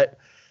 but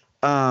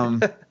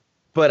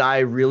I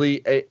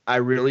really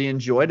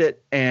enjoyed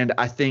it, and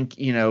I think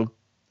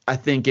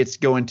it's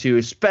going to,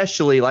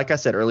 especially like I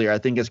said earlier, I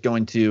think it's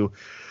going to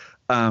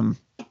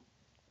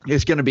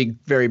be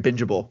very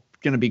bingeable.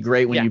 It's going to be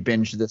great when you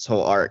binge this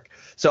whole arc.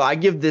 So I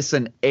give this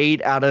an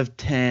 8 out of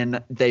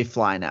 10. They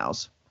fly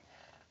nows.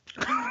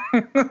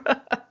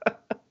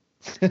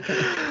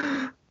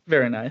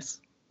 Very nice.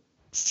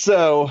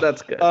 So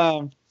that's good.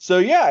 So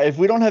yeah, if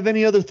we don't have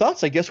any other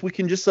thoughts, I guess we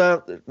can just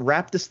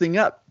wrap this thing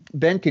up.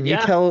 Ben, can you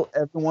tell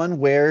everyone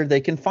where they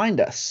can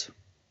find us?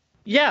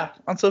 Yeah,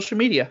 on social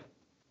media.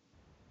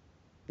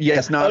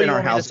 Yes, not in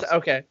our house.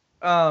 Okay.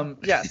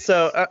 Yeah.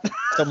 So.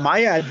 So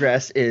my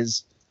address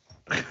is.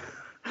 Did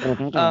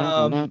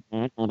y'all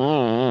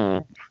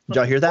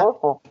hear that?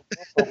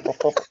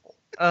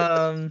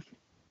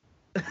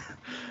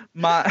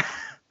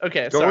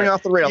 Going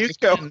off the rails. Let's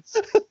go.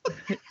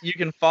 You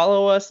can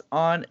follow us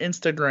on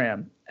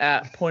Instagram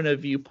at Point of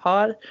View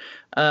Pod.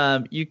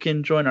 You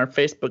can join our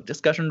Facebook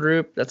discussion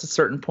group. That's a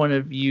certain point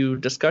of view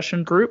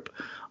discussion group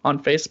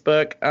on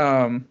Facebook.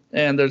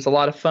 And there's a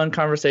lot of fun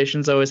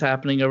conversations always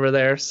happening over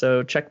there.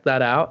 So check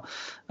that out.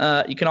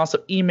 You can also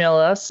email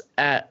us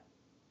at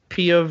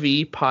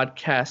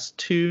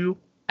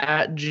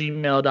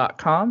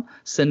povpodcast2@gmail.com.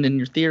 Send in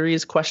your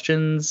theories,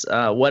 questions,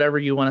 whatever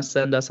you want to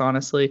send us,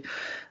 honestly.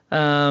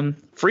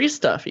 Free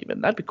stuff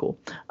even. That'd be cool.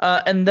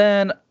 And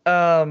then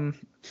sorry.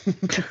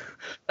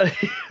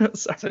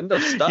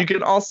 You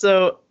can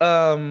also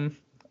I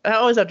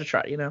always have to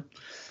try,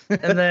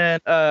 And then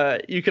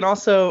you can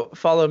also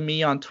follow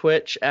me on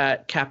Twitch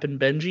at Cap'n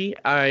Benji.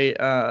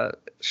 I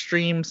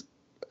stream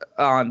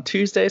on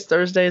Tuesdays,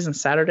 Thursdays, and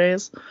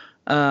Saturdays.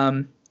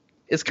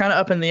 It's kind of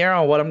up in the air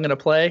on what I'm going to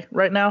play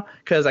right now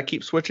because I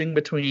keep switching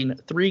between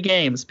 3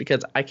 games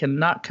because I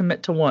cannot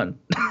commit to one.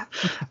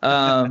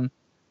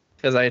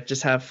 Because I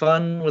just have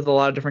fun with a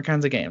lot of different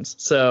kinds of games.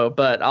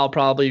 But I'll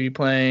probably be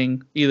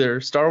playing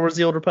either Star Wars: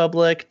 The Old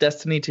Republic,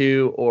 Destiny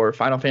 2, or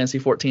Final Fantasy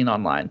 14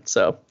 online.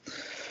 So,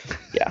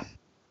 yeah.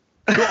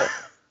 Cool.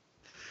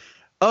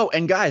 Oh,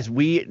 and guys,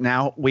 we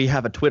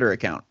have a Twitter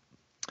account.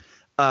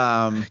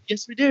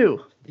 Yes, we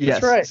do.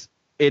 Yes, that's right.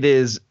 It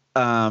is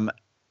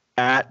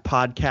at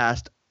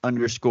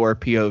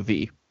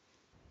podcast_POV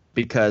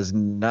because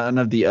none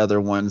of the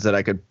other ones that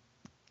I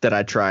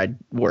tried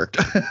worked.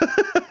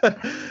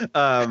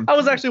 I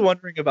was actually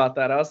wondering about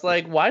that. I was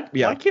like, why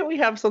can't we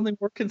have something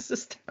more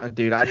consistent?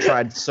 Dude, I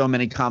tried so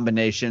many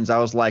combinations. I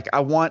was like, I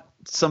want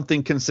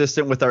something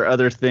consistent with our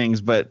other things,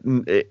 but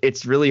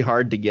it's really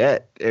hard to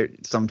get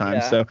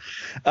sometimes. Yeah.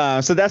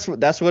 So that's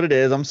what it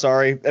is. I'm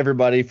sorry,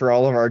 everybody, for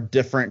all of our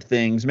different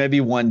things. Maybe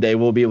one day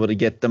we'll be able to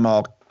get them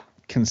all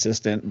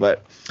consistent,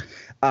 but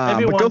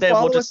maybe but one day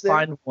we'll just there.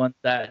 find one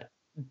that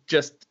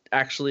just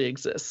actually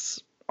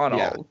exists on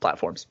all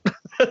platforms.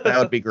 That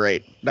would be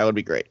great.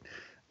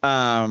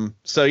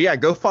 So yeah,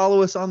 go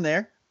follow us on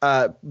there.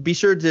 Be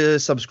sure to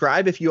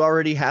subscribe if you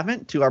already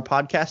haven't to our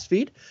podcast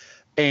feed,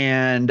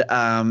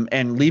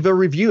 and leave a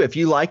review if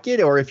you like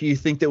it, or if you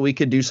think that we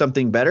could do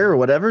something better or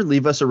whatever.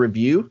 Leave us a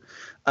review,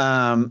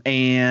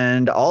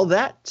 and all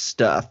that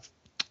stuff.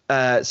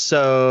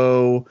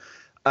 So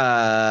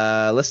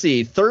let's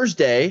see.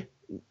 Thursday,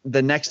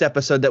 the next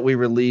episode that we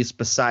release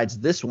besides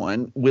this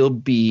one will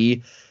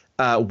be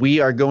we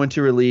are going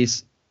to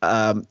release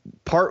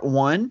part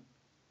 1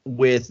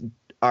 with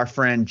our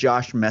friend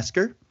Josh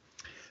Mesker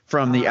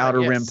from the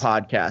Outer Rim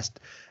podcast.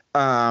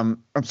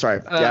 I'm sorry,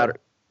 the Outer.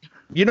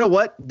 You know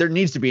what? There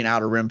needs to be an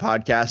Outer Rim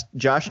podcast.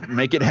 Josh,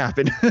 make it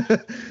happen.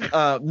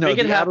 No, make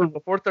it happen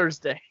before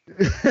Thursday.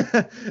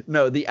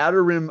 No, the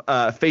Outer Rim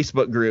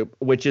Facebook group,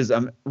 which is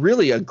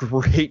really a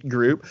great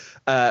group.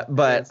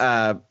 But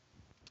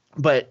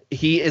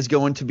he is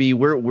going to be.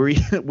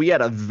 We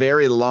had a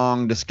very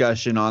long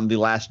discussion on The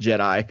Last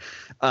Jedi,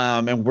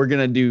 and we're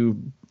gonna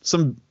do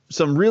some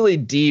really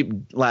deep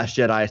Last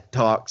Jedi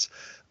talks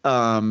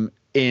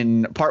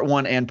in part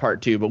 1 and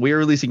part 2. But we are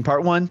releasing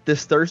part 1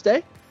 this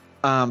Thursday.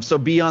 So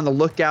be on the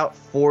lookout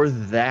for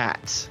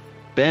that.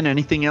 Ben,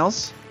 anything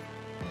else?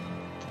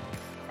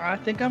 I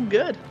think I'm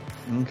good.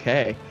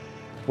 Okay.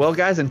 Well,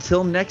 guys,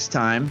 until next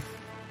time,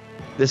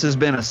 this has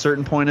been A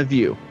Certain Point of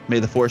View. May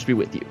the Force be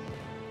with you.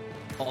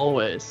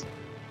 Always.